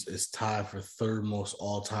 wins is tied for third most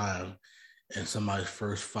all time in somebody's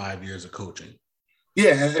first 5 years of coaching.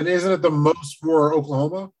 Yeah, and isn't it the most for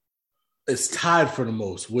Oklahoma? It's tied for the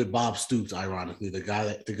most with Bob Stoops, ironically, the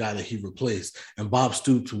guy that he replaced. And Bob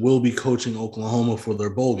Stoops will be coaching Oklahoma for their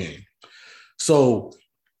bowl game. So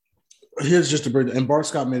here's just a break. And Bart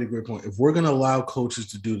Scott made a great point. If we're going to allow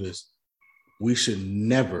coaches to do this, we should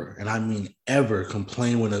never, and I mean ever,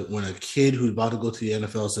 complain when a kid who's about to go to the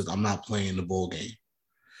NFL says, I'm not playing the bowl game.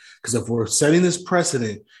 Because if we're setting this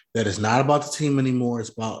precedent that it's not about the team anymore, it's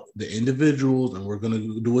about the individuals, and we're going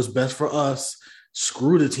to do what's best for us,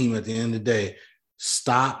 screw the team at the end of the day.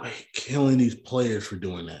 Stop killing these players for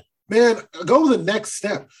doing that. Man, go the next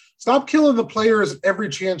step. Stop killing the players every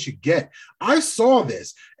chance you get. I saw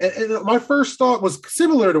this, and my first thought was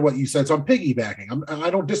similar to what you said, so I'm piggybacking.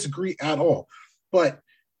 I don't disagree at all. But,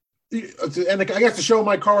 and I guess to show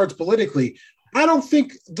my cards politically, I don't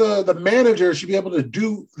think the manager should be able to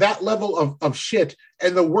do that level of shit,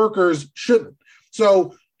 and the workers shouldn't.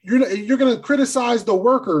 So you're going to criticize the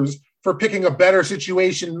workers for picking a better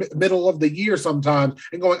situation middle of the year sometimes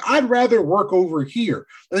and going, I'd rather work over here.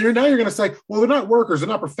 And now you're going to say, well, they're not workers, they're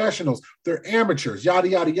not professionals, they're amateurs, yada,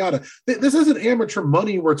 yada, yada. This isn't amateur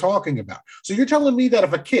money we're talking about. So you're telling me that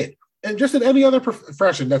if a kid, and just in any other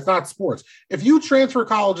profession that's not sports, if you transfer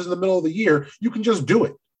colleges in the middle of the year, you can just do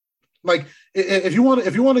it. Like, if you want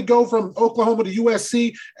to go from Oklahoma to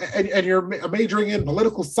USC and you're majoring in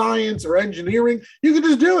political science or engineering, you can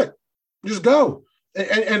just do it. Just go.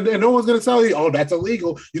 And no one's going to tell you, oh, that's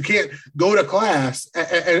illegal. You can't go to class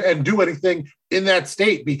and do anything in that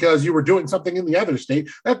state because you were doing something in the other state.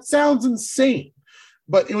 That sounds insane.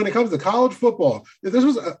 But when it comes to college football, this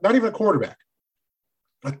was not even a quarterback.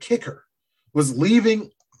 A kicker was leaving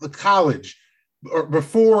the college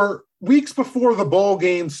weeks before the bowl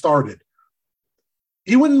game started.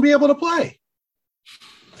 He wouldn't be able to play.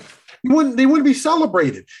 They wouldn't be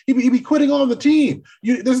celebrated. He'd be quitting on the team.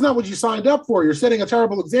 This is not what you signed up for. You're setting a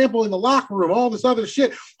terrible example in the locker room, all this other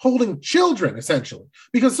shit, holding children, essentially.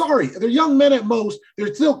 Because, sorry, they're young men at most.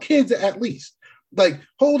 They're still kids at least. Like,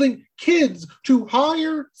 holding kids to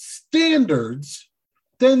higher standards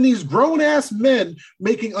than these grown-ass men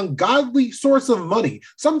making ungodly source of money,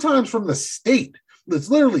 sometimes from the state. It's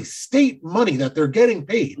literally state money that they're getting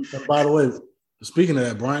paid. By the way, speaking of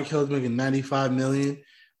that, Brian Kelly's making $95 million.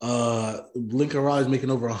 Lincoln Riley's making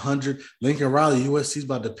over 100. Lincoln Riley, USC's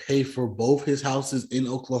about to pay for both his houses in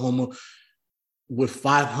Oklahoma. with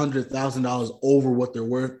 $500,000 over what they're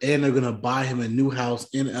worth, and they're going to buy him a new house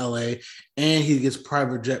in LA, and he gets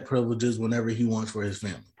private jet privileges whenever he wants for his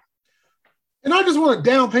family. And I just want a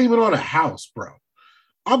down payment on a house, bro.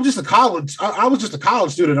 I'm just a college. I was just a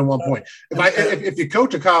college student at one point. If you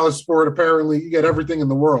coach a college sport, apparently you get everything in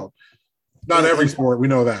the world. Not every sport, we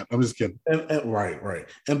know that. I'm just kidding. Right.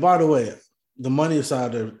 And by the way, the money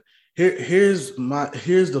aside, here's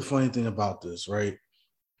the funny thing about this, right?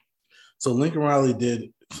 So Lincoln Riley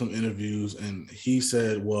did some interviews, and he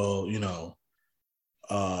said, "Well, to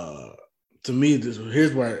me,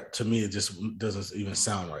 it just doesn't even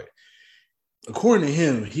sound right." According to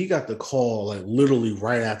him, he got the call like literally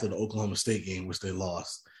right after the Oklahoma State game, which they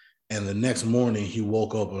lost, and the next morning he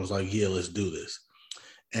woke up and was like, "Yeah, let's do this."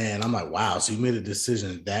 And I'm like, "Wow!" So he made a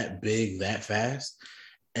decision that big, that fast.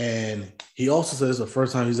 And he also said it's the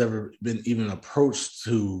first time he's ever been even approached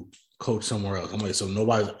to coach somewhere else. I'm like, so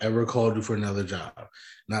nobody's ever called you for another job?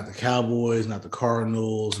 Not the Cowboys, not the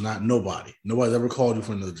Cardinals, not nobody. Nobody's ever called you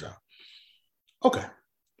for another job. Okay.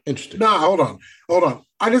 Interesting. Nah, hold on.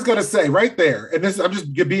 I just got to say right there, and I'm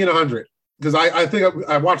just being 100, because I think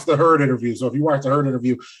I watched the Hurd interview. So if you watched the Hurd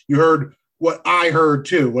interview, you heard what I heard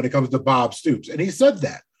too when it comes to Bob Stoops. And he said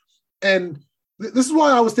that. And this is why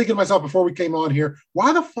I was thinking to myself before we came on here,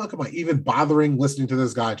 why the fuck am I even bothering listening to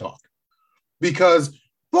this guy talk? Because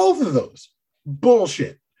both of those,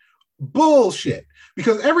 bullshit.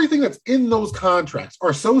 Because everything that's in those contracts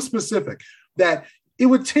are so specific that it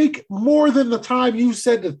would take more than the time you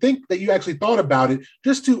said to think that you actually thought about it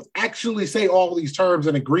just to actually say all these terms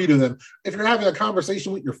and agree to them if you're having a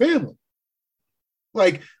conversation with your family.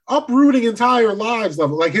 Like uprooting entire lives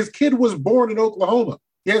of it. Like his kid was born in Oklahoma.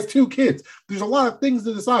 He has 2 kids. There's a lot of things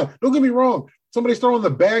to decide. Don't get me wrong. Somebody's throwing the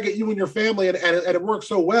bag at you and your family and it works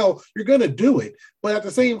so well, you're going to do it. But at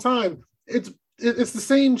the same time, it's the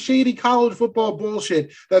same shady college football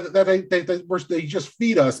bullshit that they just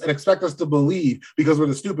feed us and expect us to believe because we're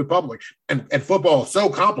the stupid public. And football is so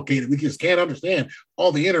complicated, we just can't understand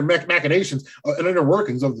all the inner machinations and inner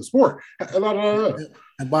workings of the sport.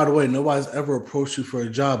 And by the way, nobody's ever approached you for a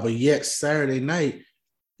job, but yet Saturday night,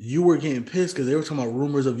 you were getting pissed because they were talking about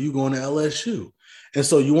rumors of you going to LSU. And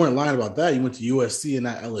so you weren't lying about that. You went to USC and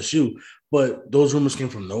not LSU. But those rumors came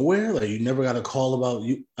from nowhere. Like you never got a call about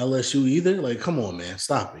LSU either. Like, come on, man,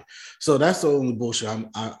 stop it. So that's the only bullshit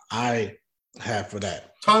I have for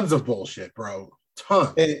that. Tons of bullshit, bro.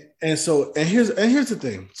 Tons. And here's the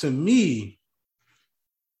thing. To me,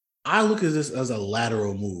 I look at this as a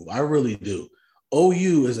lateral move. I really do.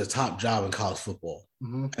 OU is a top job in college football.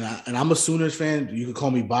 Mm-hmm. And I'm a Sooners fan. You can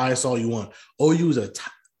call me biased all you want. OU is a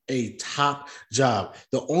top job.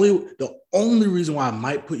 The only reason why I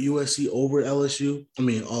might put USC over LSU,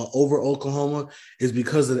 over Oklahoma, is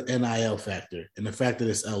because of the NIL factor and the fact that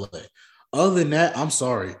it's LA. Other than that, I'm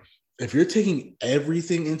sorry. If you're taking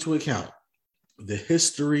everything into account, the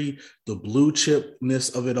history, the blue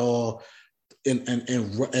chipness of it all,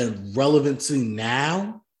 and relevancy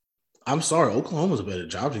now, I'm sorry, Oklahoma's a better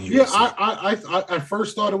job than USC. Yeah, I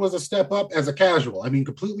first thought it was a step up as a casual.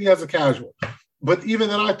 Completely as a casual. But even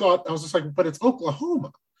then I was just like, but it's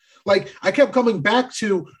Oklahoma. Like I kept coming back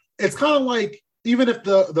to, it's kind of like, even if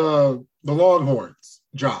the Longhorns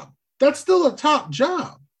job, that's still a top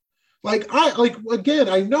job. I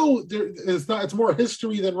know it's more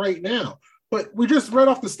history than right now, but we just read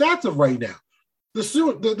off the stats of right now. The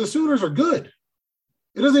Sooners are good.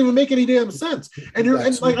 It doesn't even make any damn sense. And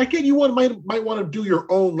I get you might want to do your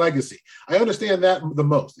own legacy. I understand that the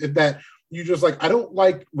most. If that you just I don't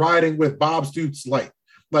like riding with Bob Stoops light.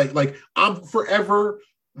 Like I'm forever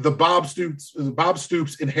the Bob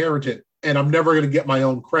Stoops inherited, and I'm never going to get my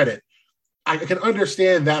own credit. I can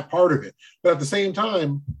understand that part of it, but at the same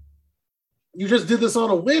time, you just did this on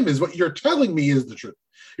a whim. Is what you're telling me is the truth.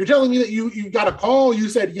 You're telling me that you got a call, you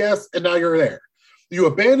said yes, and now you're there. You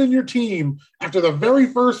abandon your team after the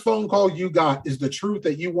very first phone call you got is the truth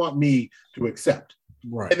that you want me to accept.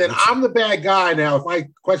 Right. And then I'm the bad guy now if I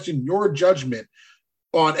question your judgment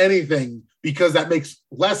on anything, because that makes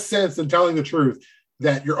less sense than telling the truth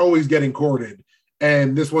that you're always getting courted.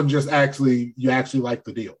 And this one you actually liked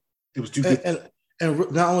the deal. It was too good.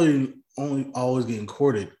 And not only always getting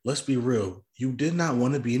courted, let's be real. You did not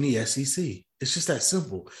want to be in the SEC. It's just that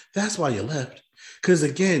simple. That's why you left. Because,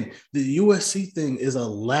 again, the USC thing is a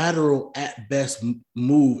lateral at best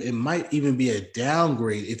move. It might even be a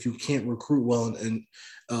downgrade if you can't recruit well and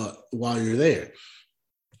while you're there.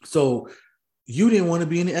 So you didn't want to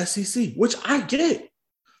be in the SEC, which I get.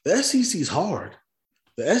 The SEC is hard.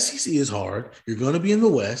 The SEC is hard. You're going to be in the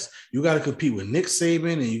West. You got to compete with Nick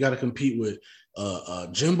Saban, and you got to compete with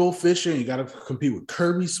Jimbo Fisher, and you got to compete with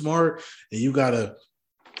Kirby Smart, and you got to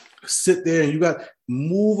sit there and you got to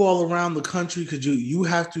move all around the country because you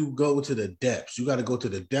have to go to the depths. You got to go to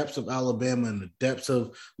the depths of Alabama and the depths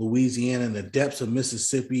of Louisiana and the depths of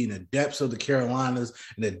Mississippi and the depths of the Carolinas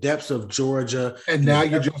and the depths of Georgia. And now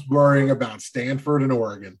you're just worrying about Stanford and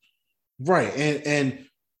Oregon. Right. And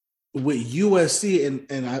with USC,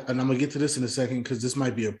 and I'm going to get to this in a second because this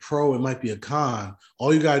might be a pro, it might be a con.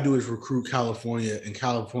 All you got to do is recruit California, and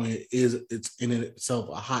California it's in itself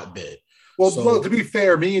a hotbed. Well, to be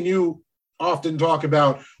fair, me and you often talk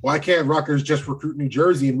about, why can't Rutgers just recruit New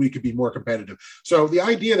Jersey and we could be more competitive? So the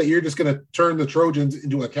idea that you're just going to turn the Trojans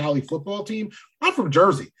into a Cali football team, I'm from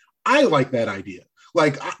Jersey. I like that idea.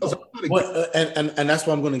 And that's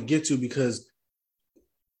what I'm going to get to, because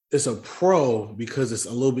it's a pro because it's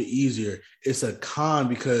a little bit easier. It's a con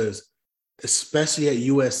because, especially at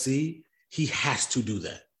USC, he has to do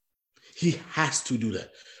that. He has to do that.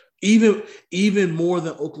 Even more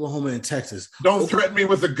than Oklahoma and Texas. Don't threaten me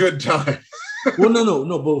with a good time. Well,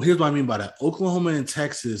 no. But here's what I mean by that. Oklahoma and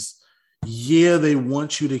Texas, yeah, they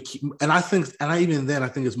want you to keep. And I think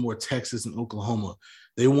it's more Texas and Oklahoma.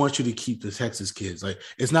 They want you to keep the Texas kids. Like,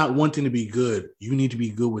 it's not one thing to be good. You need to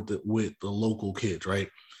be good with the local kids, right?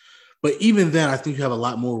 But even then, I think you have a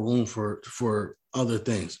lot more room for other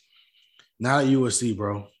things. Not at USC,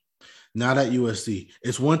 bro. Not at USC.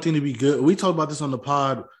 It's one thing to be good. We talked about this on the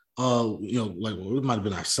pod. It might have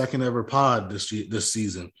been our second ever pod this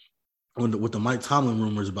season with the Mike Tomlin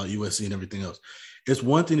rumors about USC and everything else. It's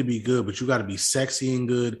one thing to be good, but you got to be sexy and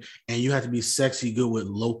good, and you have to be sexy good with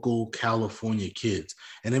local California kids.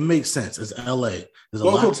 And it makes sense. It's LA. There's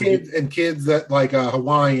local kids and kids that like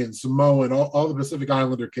Hawaiian, Samoan, all the Pacific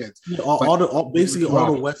Islander kids. All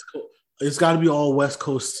the West Coast. It's got to be all West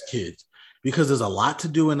Coast kids, because there's a lot to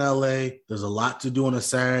do in LA. There's a lot to do on a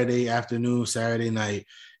Saturday afternoon, Saturday night.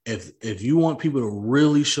 If you want people to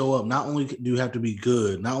really show up, not only do you have to be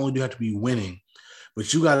good, not only do you have to be winning,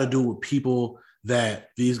 but you got to do with people that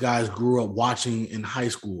these guys grew up watching in high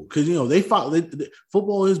school. Because,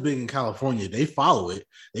 football is big in California. They follow it.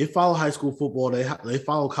 They follow high school football. They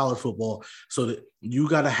follow college football. So that you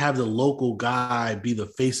got to have the local guy be the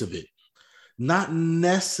face of it. Not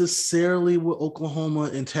necessarily with Oklahoma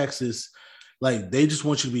and Texas. Like, they just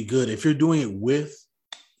want you to be good. If you're doing it with,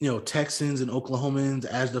 Texans and Oklahomans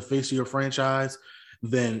as the face of your franchise,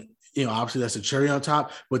 then, obviously that's a cherry on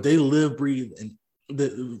top. But they live, breathe, and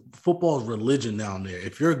the football is religion down there.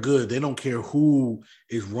 If you're good, they don't care who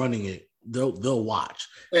is running it. They'll watch.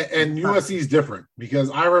 And USC is different, because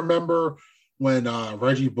I remember when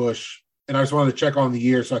Reggie Bush, and I just wanted to check on the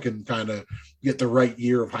year so I can kind of get the right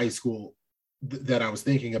year of high school that I was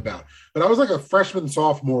thinking about. But I was like a freshman,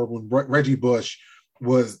 sophomore when Reggie Bush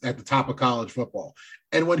was at the top of college football.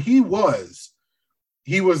 And when he was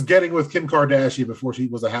getting with Kim Kardashian before she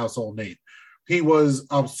was a household name. He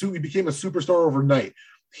became a superstar overnight.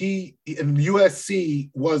 And USC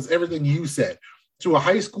was everything you said. To a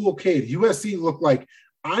high school kid, USC looked like,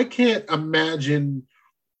 I can't imagine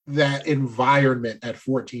that environment at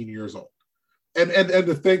 14 years old. And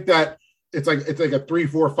to think that it's like a 3,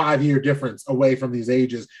 4, 5 year difference away from these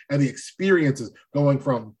ages, and the experiences going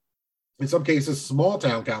from, in some cases, small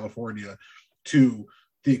town California to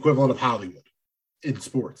the equivalent of Hollywood in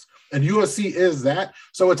sports. And USC is that.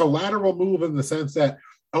 So it's a lateral move in the sense that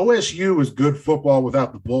OSU is good football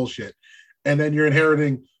without the bullshit. And then you're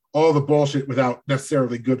inheriting all the bullshit without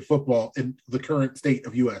necessarily good football in the current state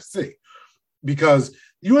of USC. Because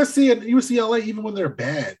USC and UCLA, even when they're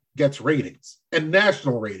bad, gets ratings and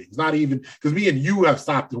national ratings. Not even, because me and you have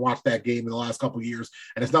stopped to watch that game in the last couple of years.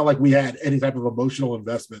 And it's not like we had any type of emotional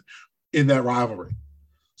investment in that rivalry.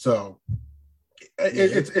 So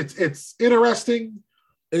it's interesting.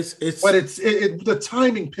 But the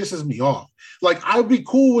timing pisses me off. Like, I'd be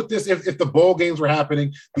cool with this if the bowl games were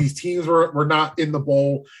happening, these teams were not in the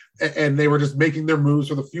bowl, and they were just making their moves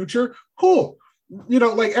for the future. Cool.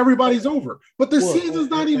 Like, everybody's over. But the season's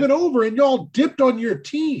not even over, and y'all dipped on your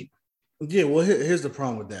team. Yeah, well, here's the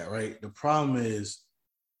problem with that, right? The problem is,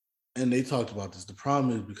 and they talked about this, the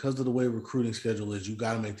problem is because of the way recruiting schedule is, you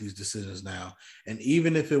got to make these decisions now. And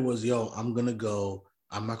even if it was, I'm going to go,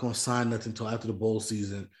 I'm not going to sign nothing until after the bowl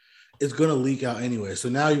season, it's going to leak out anyway. So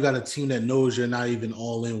now you got a team that knows you're not even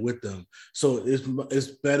all in with them. So it's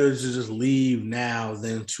better to just leave now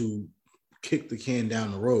than to kick the can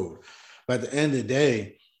down the road. But at the end of the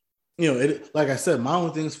day, like I said, my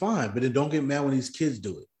own thing's fine, but then don't get mad when these kids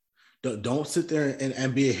do it. Don't sit there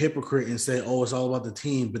and be a hypocrite and say, oh, it's all about the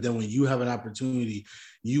team. But then when you have an opportunity,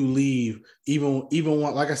 you leave. Even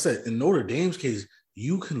like I said, in Notre Dame's case,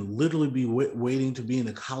 you can literally be waiting to be in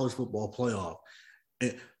the college football playoff.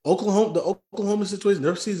 And Oklahoma, the Oklahoma situation,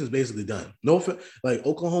 their season's basically done. No, like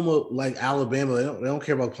Oklahoma, like Alabama, they don't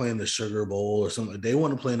care about playing the Sugar Bowl or something. They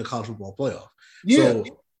want to play in the college football playoff. Yeah.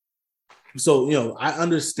 So I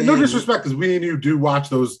understand. And no disrespect, because we and you do watch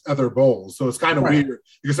those other bowls, so it's kind of weird.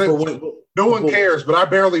 Because no one cares, but I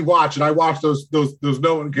barely watch, and I watch those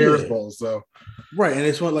no one cares bowls. So right, and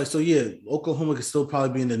it's one like Oklahoma could still probably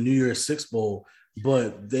be in the New Year's Six Bowl,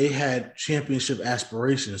 but they had championship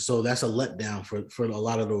aspirations, so that's a letdown for a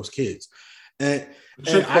lot of those kids. And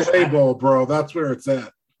Chick-fil-A Bowl, bro, that's where it's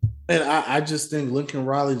at. And I just think Lincoln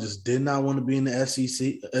Riley just did not want to be in the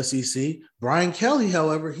SEC. Brian Kelly,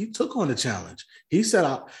 however, he took on the challenge. He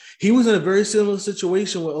said he was in a very similar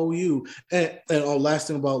situation with OU. And last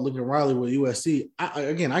thing about Lincoln Riley with USC,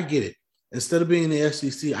 I get it. Instead of being in the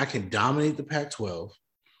SEC, I can dominate the Pac-12.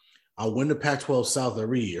 I'll win the Pac-12 South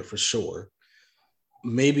every year for sure.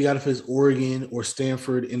 Maybe out of his Oregon or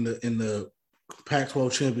Stanford in the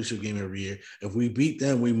Pac-12 championship game every year. If we beat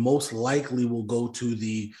them, we most likely will go to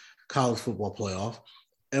the college football playoff,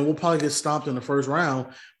 and we'll probably get stomped in the first round.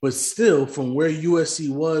 But still, from where USC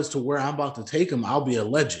was to where I'm about to take them, I'll be a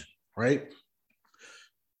legend, right?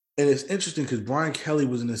 And it's interesting because Brian Kelly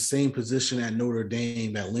was in the same position at Notre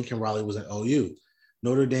Dame that Lincoln Riley was at OU.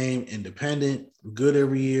 Notre Dame, independent, good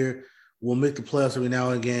every year. We'll make the playoffs every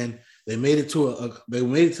now and again. They made it to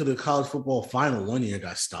the college football final one year,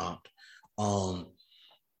 got stomped. Or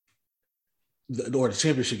the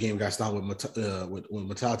championship game got stopped with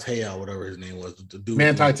Matau Te'o, whatever his name was. The dude,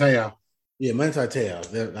 Manti Te'o. Yeah, Manti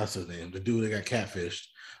Te'o. That's his name. The dude that got catfished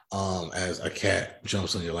as a cat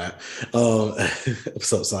jumps on your lap.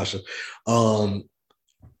 What's up, Sasha? And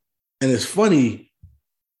it's funny.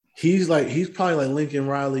 He's probably like Lincoln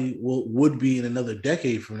Riley would be in another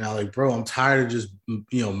decade from now. Like, bro, I'm tired of just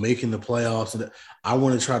making the playoffs, and I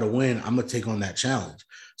want to try to win. I'm gonna take on that challenge.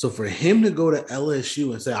 So for him to go to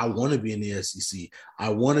LSU and say, I want to be in the SEC, I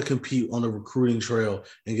want to compete on the recruiting trail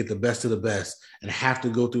and get the best of the best, and have to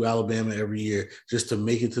go through Alabama every year just to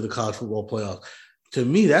make it to the college football playoff. To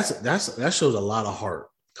me, that shows a lot of heart,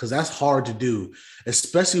 because that's hard to do,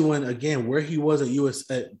 especially when, again, where he was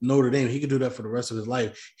at Notre Dame, he could do that for the rest of his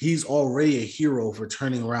life. He's already a hero for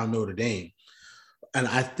turning around Notre Dame. And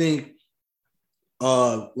I think,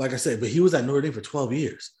 like I said, but he was at Notre Dame for 12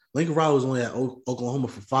 years. Lincoln Riley was only at Oklahoma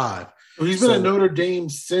for 5. Well, he's been at Notre Dame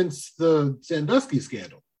since the Sandusky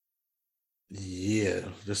scandal. Yeah,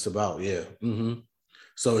 just about. Yeah. Mm-hmm.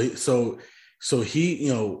 So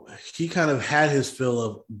he kind of had his fill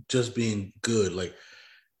of just being good. Like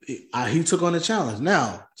he took on the challenge.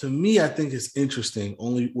 Now, to me, I think it's interesting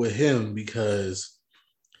only with him because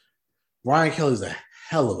Brian Kelly's a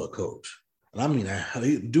hell of a coach. And I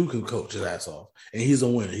mean, dude can coach his ass off. And he's a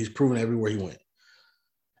winner. He's proven everywhere he went.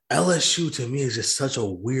 LSU to me is just such a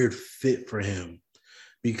weird fit for him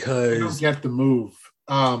because I don't get the move.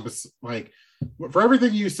 Like for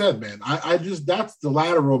everything you said, man, I just that's the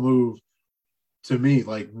lateral move to me.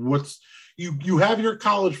 Like what's you have your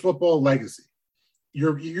college football legacy.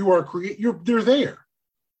 They're there.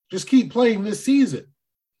 Just keep playing this season.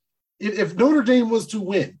 If Notre Dame was to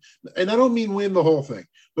win, and I don't mean win the whole thing,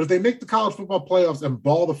 but if they make the college football playoffs and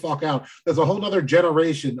ball the fuck out, there's a whole other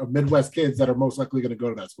generation of Midwest kids that are most likely going to go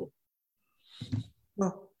to that school.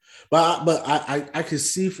 Well, but I could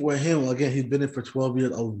see for him, again, he's been in for 12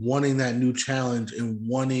 years of wanting that new challenge and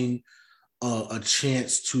wanting a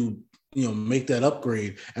chance to, make that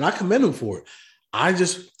upgrade. And I commend him for it. I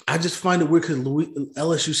just find it weird because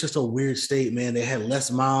LSU's just a weird state, man. They had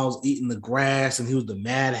Les Miles eating the grass, and he was the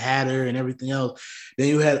Mad Hatter and everything else. Then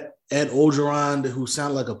you had Ed Ogeron, who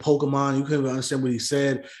sounded like a Pokemon. You couldn't even understand what he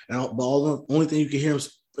said, but the only thing you could hear him,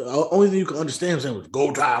 the only thing you could understand him saying was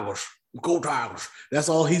 "Go Tigers, go Tigers." That's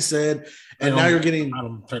all he said. And now you're getting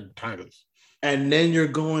Tigers. And then you're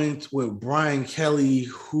going with Brian Kelly,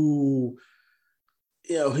 who,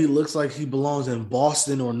 he looks like he belongs in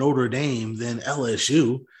Boston or Notre Dame than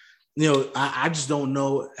LSU. I just don't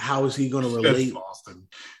know how is he going to relate. Boston.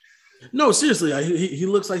 No, seriously, he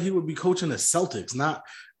looks like he would be coaching the Celtics, not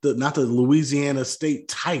the Louisiana State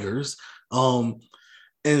Tigers. And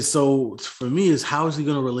so for me, is how is he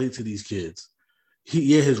going to relate to these kids?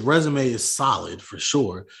 His resume is solid for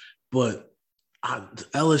sure, but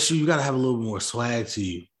LSU, you got to have a little more swag to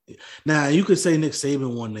you. Now, you could say Nick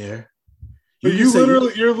Saban won there.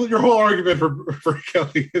 Your whole argument for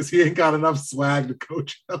Kelly is he ain't got enough swag to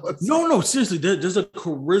coach LSU. No, seriously, there's a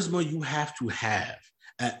charisma you have to have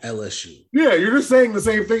at LSU. Yeah, you're just saying the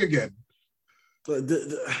same thing again.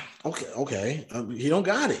 Okay. He don't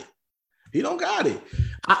got it.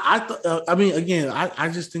 I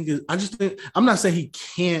just think I'm not saying he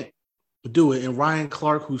can't do it. And Ryan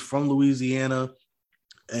Clark, who's from Louisiana,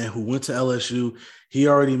 and who went to LSU, he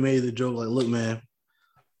already made the joke like, look, man,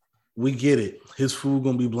 we get it. His food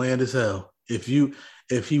gonna be bland as hell. If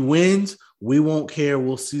he wins, we won't care.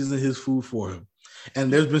 We'll season his food for him.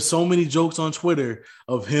 And there's been so many jokes on Twitter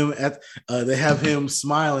of him they have him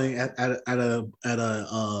smiling at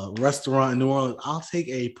a restaurant in New Orleans. I'll take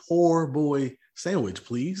a poor boy sandwich,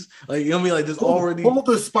 please. Like, you know what I mean? Like, there's already hold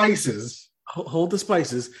the spices. Hold the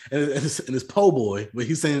spices, and it's po' boy, but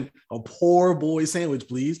he's saying a poor boy sandwich,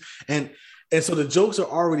 please. And so the jokes are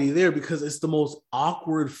already there because it's the most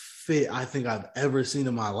awkward fit I think I've ever seen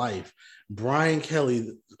in my life. Brian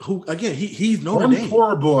Kelly, who again, he's Notre Dame.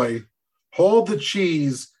 Poor boy. Hold the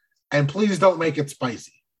cheese and please don't make it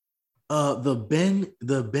spicy.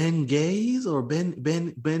 The Ben Gaze or Ben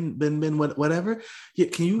whatever. Yeah,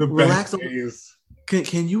 can you relax on?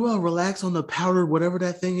 Can you relax on the powder whatever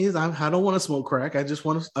that thing is? I don't want to smoke crack. I just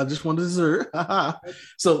want dessert.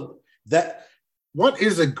 So that what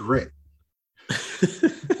is a grit?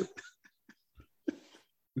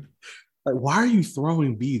 Like, why are you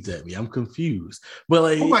throwing beads at me? I'm confused. But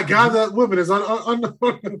like, oh my God, that woman is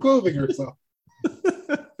unclothing herself.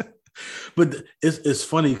 But it's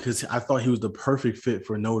funny because I thought he was the perfect fit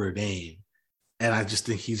for Notre Dame, and I just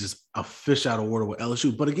think he's just a fish out of water with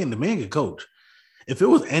LSU. But again, the man can coach. If it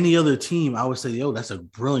was any other team, I would say, yo, that's a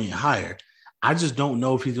brilliant hire. I just don't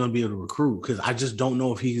know if he's going to be able to recruit because I just don't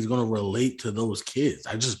know if he's going to relate to those kids.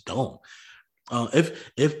 I just don't.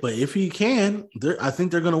 If he can, I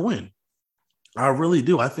think they're going to win. I really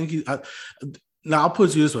do. I think now I'll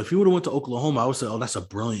put you this way: if he would have went to Oklahoma, I would say, "Oh, that's a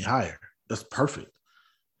brilliant hire. That's perfect."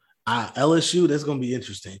 LSU, that's going to be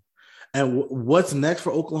interesting. And what's next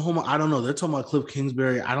for Oklahoma? I don't know. They're talking about Cliff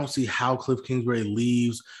Kingsbury. I don't see how Cliff Kingsbury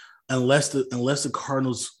leaves unless the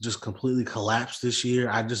Cardinals just completely collapse this year.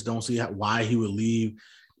 I just don't see why he would leave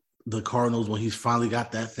the Cardinals when he's finally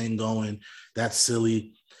got that thing going. That's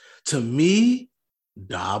silly. To me,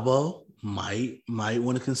 Dabo might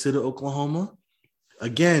want to consider Oklahoma.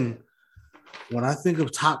 Again, when I think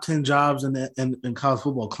of top 10 jobs in college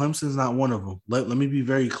football, Clemson's not one of them. Let me be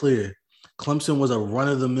very clear. Clemson was a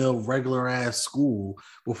run-of-the-mill, regular-ass school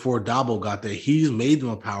before Dabo got there. He's made them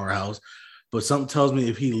a powerhouse, but something tells me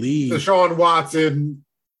if he leaves... Deshaun Watson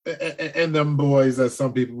and them boys, as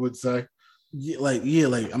some people would say. I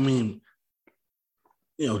mean,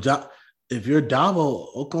 you know, if you're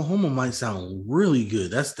Dabo, Oklahoma might sound really good.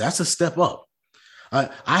 That's a step up. I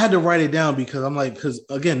had to write it down because I'm like, because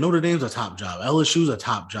again, Notre Dame's a top job, LSU's a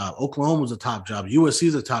top job, Oklahoma's a top job,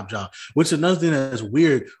 USC's a top job. Which is another thing that's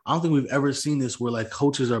weird. I don't think we've ever seen this where like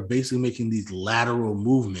coaches are basically making these lateral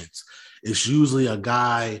movements. It's usually a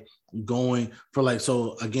guy going for like,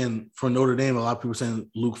 so again, for Notre Dame, a lot of people are saying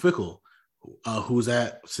Luke Fickell, who's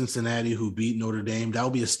at Cincinnati, who beat Notre Dame. That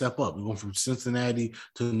would be a step up. We're going from Cincinnati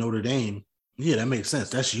to Notre Dame. Yeah, that makes sense.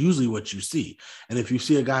 That's usually what you see. And if you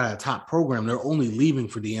see a guy at a top program, they're only leaving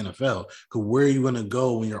for the NFL. Because where are you going to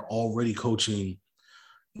go when you're already coaching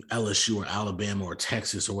LSU or Alabama or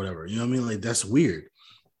Texas or whatever? You know what I mean? Like, that's weird.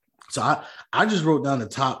 So I just wrote down the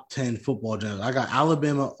top 10 football generals. I got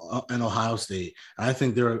Alabama and Ohio State. I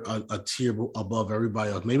think they're a tier above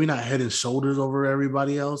everybody else. Maybe not head and shoulders over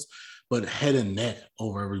everybody else, but head and neck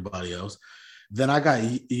over everybody else. Then I got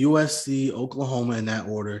USC, Oklahoma in that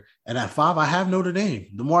order. And at 5, I have Notre Dame.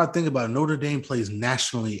 The more I think about it, Notre Dame plays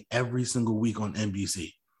nationally every single week on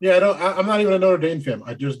NBC. Yeah, I'm not even a Notre Dame fan.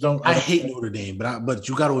 I just don't. I hate Notre Dame, but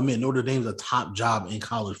you got to admit, Notre Dame's a top job in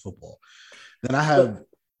college football. Then I have.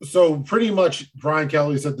 So pretty much Brian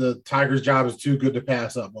Kelly said the Tigers' job is too good to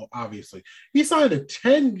pass up. Well, obviously. He signed a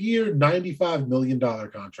 10-year, $95 million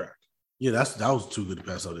contract. Yeah, that was too good to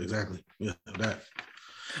pass up. Exactly. Yeah, that.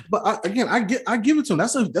 But I give it to him.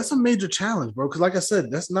 That's a major challenge, bro. Because like I said,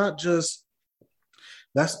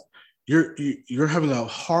 you're having a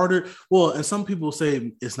harder. Well, and some people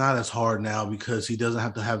say it's not as hard now because he doesn't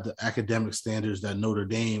have to have the academic standards that Notre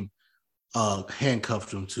Dame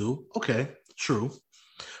handcuffed him to. Okay, true.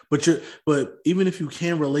 But even if you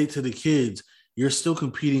can relate to the kids, you're still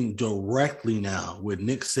competing directly now with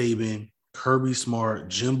Nick Saban, Kirby Smart,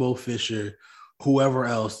 Jimbo Fisher, whoever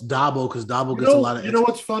else, Dabo, because Dabo gets a lot of. You know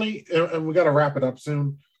what's funny, and we got to wrap it up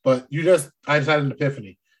soon. But I just had an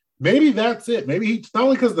epiphany. Maybe that's it. Maybe he's not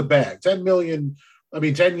only because of the bag, 10 million. I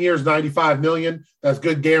mean, 10 years, 95 million. That's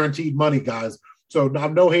good guaranteed money, guys. So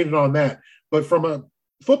I'm no hating on that. But from a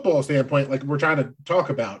football standpoint, like we're trying to talk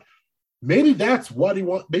about, maybe that's what he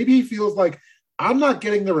wants. Maybe he feels like I'm not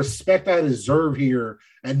getting the respect I deserve here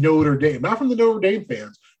at Notre Dame. Not from the Notre Dame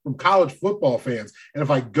fans, from college football fans. And if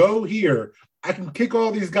I go here, I can kick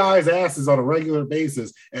all these guys' asses on a regular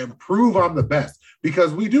basis and prove I'm the best.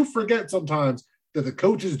 Because we do forget sometimes that the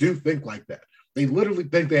coaches do think like that. They literally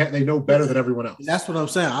think they know better than everyone else. That's what I'm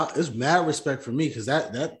saying. It's mad respect for me because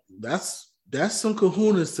that's some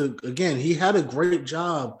kahunas to, again, he had a great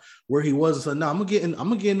job where he was. So no, I'm gonna get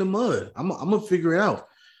in the mud. I'm gonna figure it out.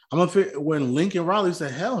 When Lincoln Riley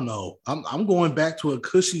said, hell no, I'm going back to a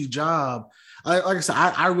cushy job. Like I said,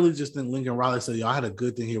 I really just think Lincoln Riley said, yo, I had a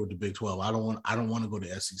good thing here with the Big 12. I don't want to go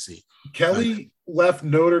to SEC. Kelly left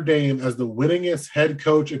Notre Dame as the winningest head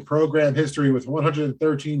coach in program history with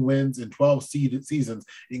 113 wins in 12 seasons,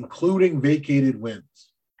 including vacated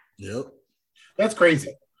wins. Yep. That's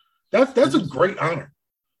crazy. That's a great honor.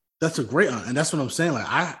 That's a great honor. And that's what I'm saying. Like,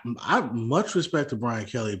 I much respect to Brian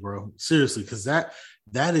Kelly, bro. Seriously, because that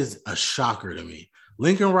is a shocker to me.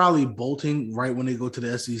 Lincoln Riley bolting right when they go to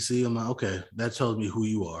the SEC, I'm like, okay, that tells me who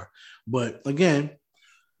you are. But again,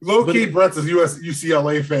 low-key, Brett's a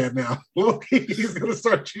UCLA fan now. Low-key, he's going to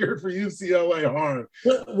start cheering for UCLA hard.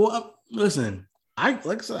 Well, listen, I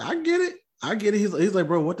get it. I get it. He's like,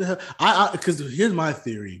 bro, what the hell? Because here's my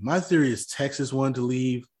theory. My theory is Texas wanted to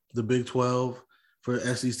leave the Big 12 for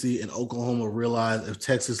SEC, and Oklahoma realized if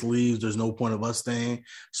Texas leaves, there's no point of us staying,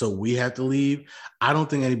 so we have to leave. I don't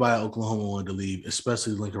think anybody at Oklahoma wanted to leave,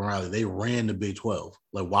 especially Lincoln Riley. They ran the Big 12.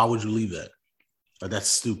 Like, why would you leave that? Like, that's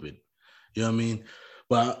stupid. You know what I mean?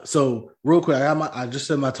 But so real quick, I just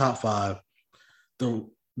said my top 5. The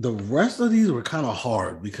rest of these were kind of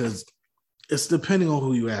hard because it's depending on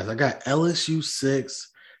who you ask. I got LSU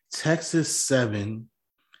 6, Texas 7.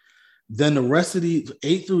 Then the rest of the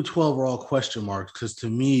 8 through 12 are all question marks because to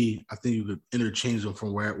me, I think you could interchange them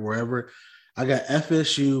from wherever. I got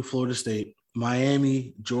FSU, Florida State,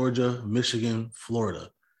 Miami, Georgia, Michigan, Florida.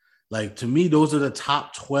 Like, to me, those are the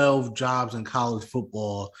top 12 jobs in college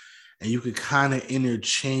football, and you could kind of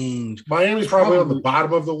interchange. Miami's probably on the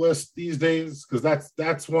bottom of the list these days because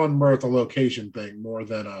that's one where it's a location thing more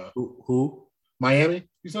than who? Miami,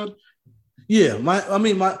 you said? Yeah,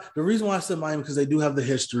 the reason why I said Miami because they do have the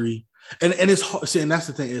history. And it's hard. See, and that's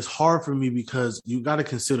the thing. It's hard for me because you got to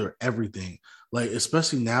consider everything. Like,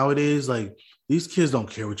 especially nowadays, like these kids don't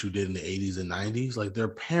care what you did in the 80s and 90s. Like, their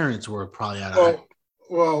parents were probably out of.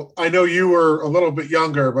 Well, I know you were a little bit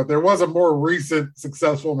younger, but there was a more recent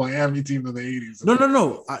successful Miami team in the 80s.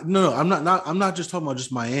 No. I'm not just talking about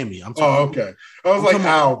just Miami. I'm talking okay. I was like,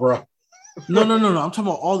 how, bro? No. I'm talking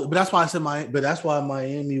about all, but that's why I said but that's why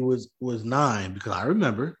Miami was 9 because I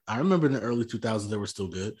remember in the early 2000s they were still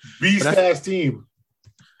good. Beast ass team.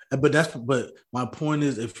 But my point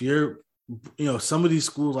is, if you're, some of these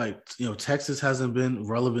schools like, Texas hasn't been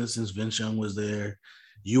relevant since Vince Young was there.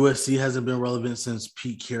 USC hasn't been relevant since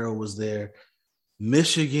Pete Carroll was there.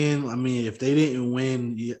 Michigan, I mean, if they didn't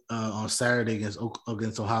win on Saturday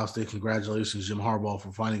against Ohio State, congratulations, Jim Harbaugh,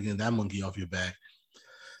 for finally getting that monkey off your back.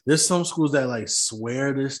 There's some schools that like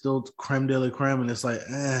swear they're still creme de la creme, and it's like,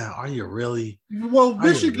 are you really? Well,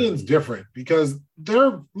 Michigan's different because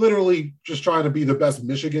they're literally just trying to be the best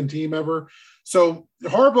Michigan team ever. So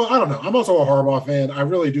Harbaugh, I don't know. I'm also a Harbaugh fan. I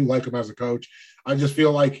really do like him as a coach. I just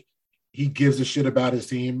feel like he gives a shit about his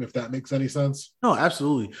team, if that makes any sense. No,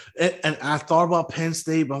 absolutely. And I thought about Penn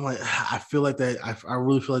State, but I'm like, I feel like that. I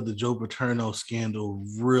really feel like the Joe Paterno scandal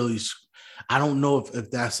really. I don't know if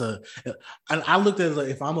that's and I looked at it like,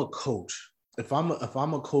 if I'm a coach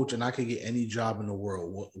and I could get any job in the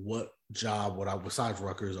world, what job would I, besides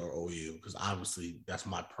Rutgers or OU? Because obviously that's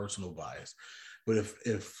my personal bias. But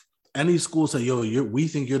if any school say, yo, we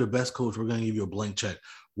think you're the best coach, we're gonna give you a blank check,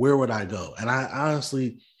 where would I go? And I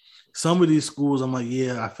honestly, some of these schools, I'm like,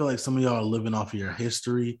 yeah, I feel like some of y'all are living off of your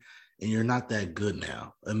history and you're not that good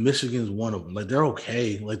now. And Michigan's one of them. Like, they're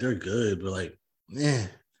okay, like they're good, but like,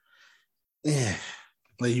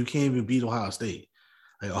 like you can't even beat Ohio State.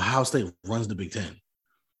 Like, Ohio State runs the Big Ten.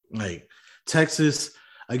 Like, Texas,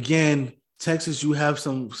 you have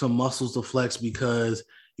some muscles to flex because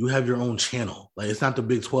you have your own channel. Like, it's not the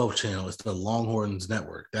Big 12 channel, it's the Longhorns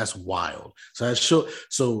network. That's wild.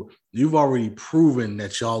 So you've already proven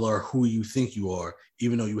that y'all are who you think you are,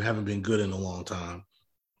 even though you haven't been good in a long time.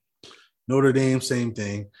 Notre Dame, same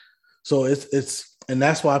thing. So it's and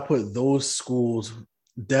that's why I put those schools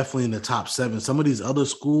definitely in the top 7. Some of these other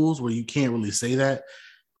schools where you can't really say that,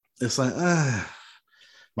 it's like,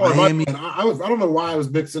 Miami. I don't know why I was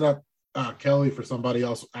mixing up Kelly for somebody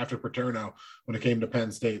else after Paterno when it came to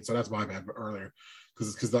Penn State. So that's my bad earlier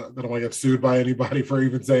because I don't want to get sued by anybody for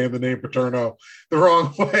even saying the name Paterno the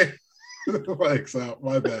wrong way. Like, so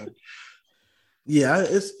my bad. Yeah,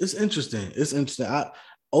 it's interesting. It's interesting.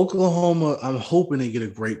 Oklahoma, I'm hoping they get a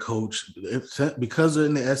great coach because they're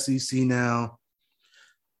in the SEC now.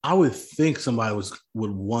 I would think somebody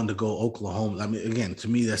would want to go Oklahoma. I mean, again, to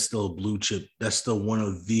me, that's still a blue chip. That's still one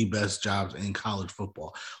of the best jobs in college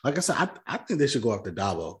football. Like I said, I think they should go after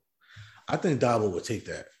Dabo. I think Dabo would take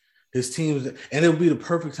that. His teams, and it would be the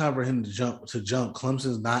perfect time for him to jump.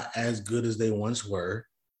 Clemson's not as good as they once were.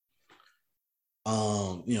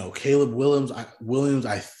 Caleb Williams,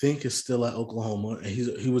 I think, is still at Oklahoma, and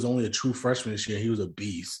he was only a true freshman this year. He was a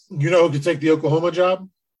beast. You know who could take the Oklahoma job?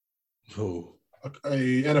 Who?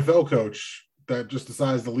 A NFL coach that just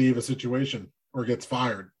decides to leave a situation or gets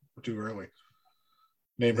fired too early.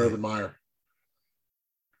 Named Urban Meyer.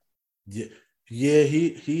 Yeah,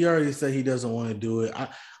 he already said he doesn't want to do it.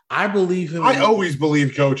 I believe him. I always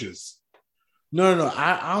believe coaches. No.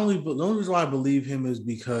 The only reason why I believe him is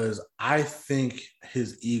because I think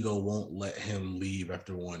his ego won't let him leave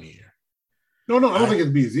after 1 year. No, I don't think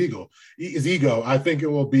it'd be his ego. His ego. I think it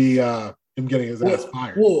will be him getting his ass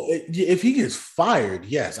fired. Well, if he gets fired,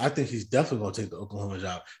 yes, I think he's definitely going to take the Oklahoma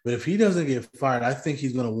job. But if he doesn't get fired, I think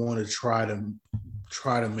he's going to want to try to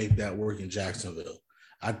make that work in Jacksonville.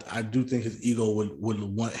 I do think his ego would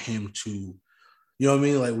want him to, you know what I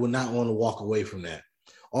mean? Like, would not want to walk away from that.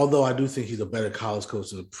 Although I do think he's a better college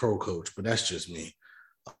coach than a pro coach, but that's just me.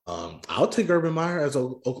 I'll take Urban Meyer as an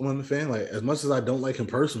Oklahoma fan. Like, as much as I don't like him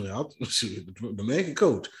personally, the man can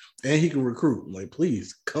coach and he can recruit. I'm like,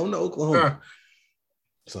 please come to Oklahoma. Yeah.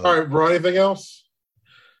 So, all right, bro. Anything else?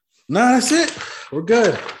 No, that's it. We're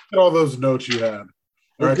good. Get all those notes you had.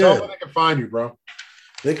 All right, tell them where they can find you, bro.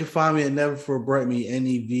 They can find me at Never For Brett Me,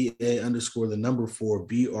 NEVA_4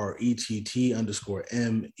 BRETT_ME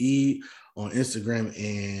on Instagram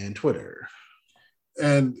and Twitter.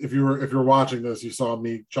 And if you're watching this, you saw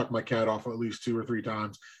me chuck my cat off at least 2 or 3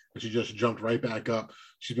 times, and she just jumped right back up.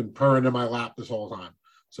 She's been purring in my lap this whole time.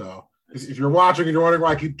 So if you're watching and you're wondering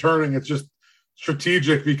why I keep turning, it's just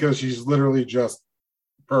strategic because she's literally just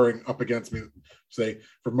purring up against me, say,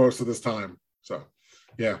 for most of this time. So,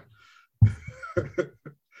 yeah.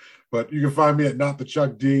 But you can find me at Not the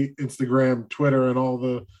Chuck D, Instagram, Twitter, and all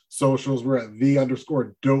the socials. We're at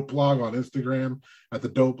 _dope blog on Instagram, at the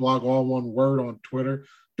dope blog, all one word, on Twitter,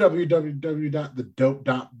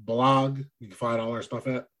 www.thedope.blog. You can find all our stuff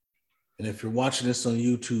at. And if you're watching this on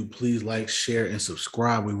YouTube, please like, share, and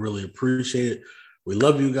subscribe. We really appreciate it. We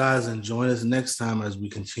love you guys, and join us next time as we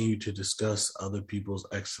continue to discuss other people's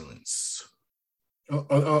excellence.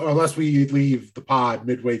 Unless we leave the pod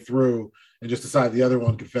midway through and just decide the other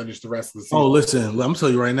one can finish the rest of the season. Oh, listen, I'm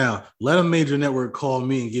telling you right now, let a major network call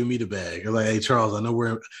me and give me the bag. They're like, hey, Charles, I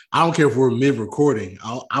don't care if we're mid-recording.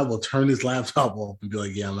 I will turn this laptop off and be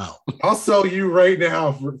like, yeah, I'm out. I'll sell you right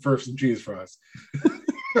now for some cheese fries.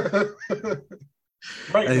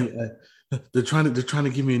 They're trying to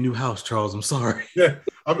give me a new house, Charles. I'm sorry. Yeah,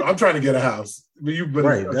 I'm trying to get a house.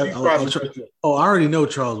 Right. I already know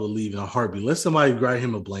Charles will leave in a heartbeat. Let somebody write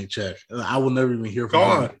him a blank check. I will never even hear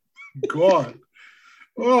from him. Gone.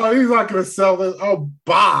 Oh, he's not going to sell this. Oh,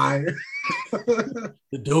 bye. The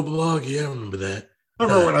dope blog. Yeah, I remember that. I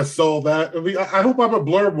remember when I sold that. I hope I'm a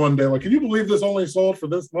blurb one day. Like, can you believe this only sold for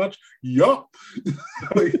this much? Yup.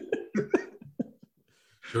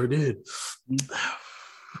 Sure did.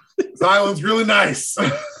 This island's really nice.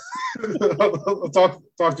 I'll talk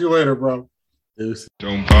to you later, bro.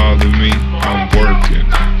 Don't bother me, I'm working.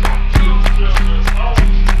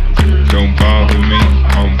 Don't bother me,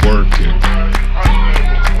 I'm working.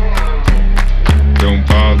 Don't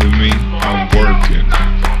bother me, I'm working.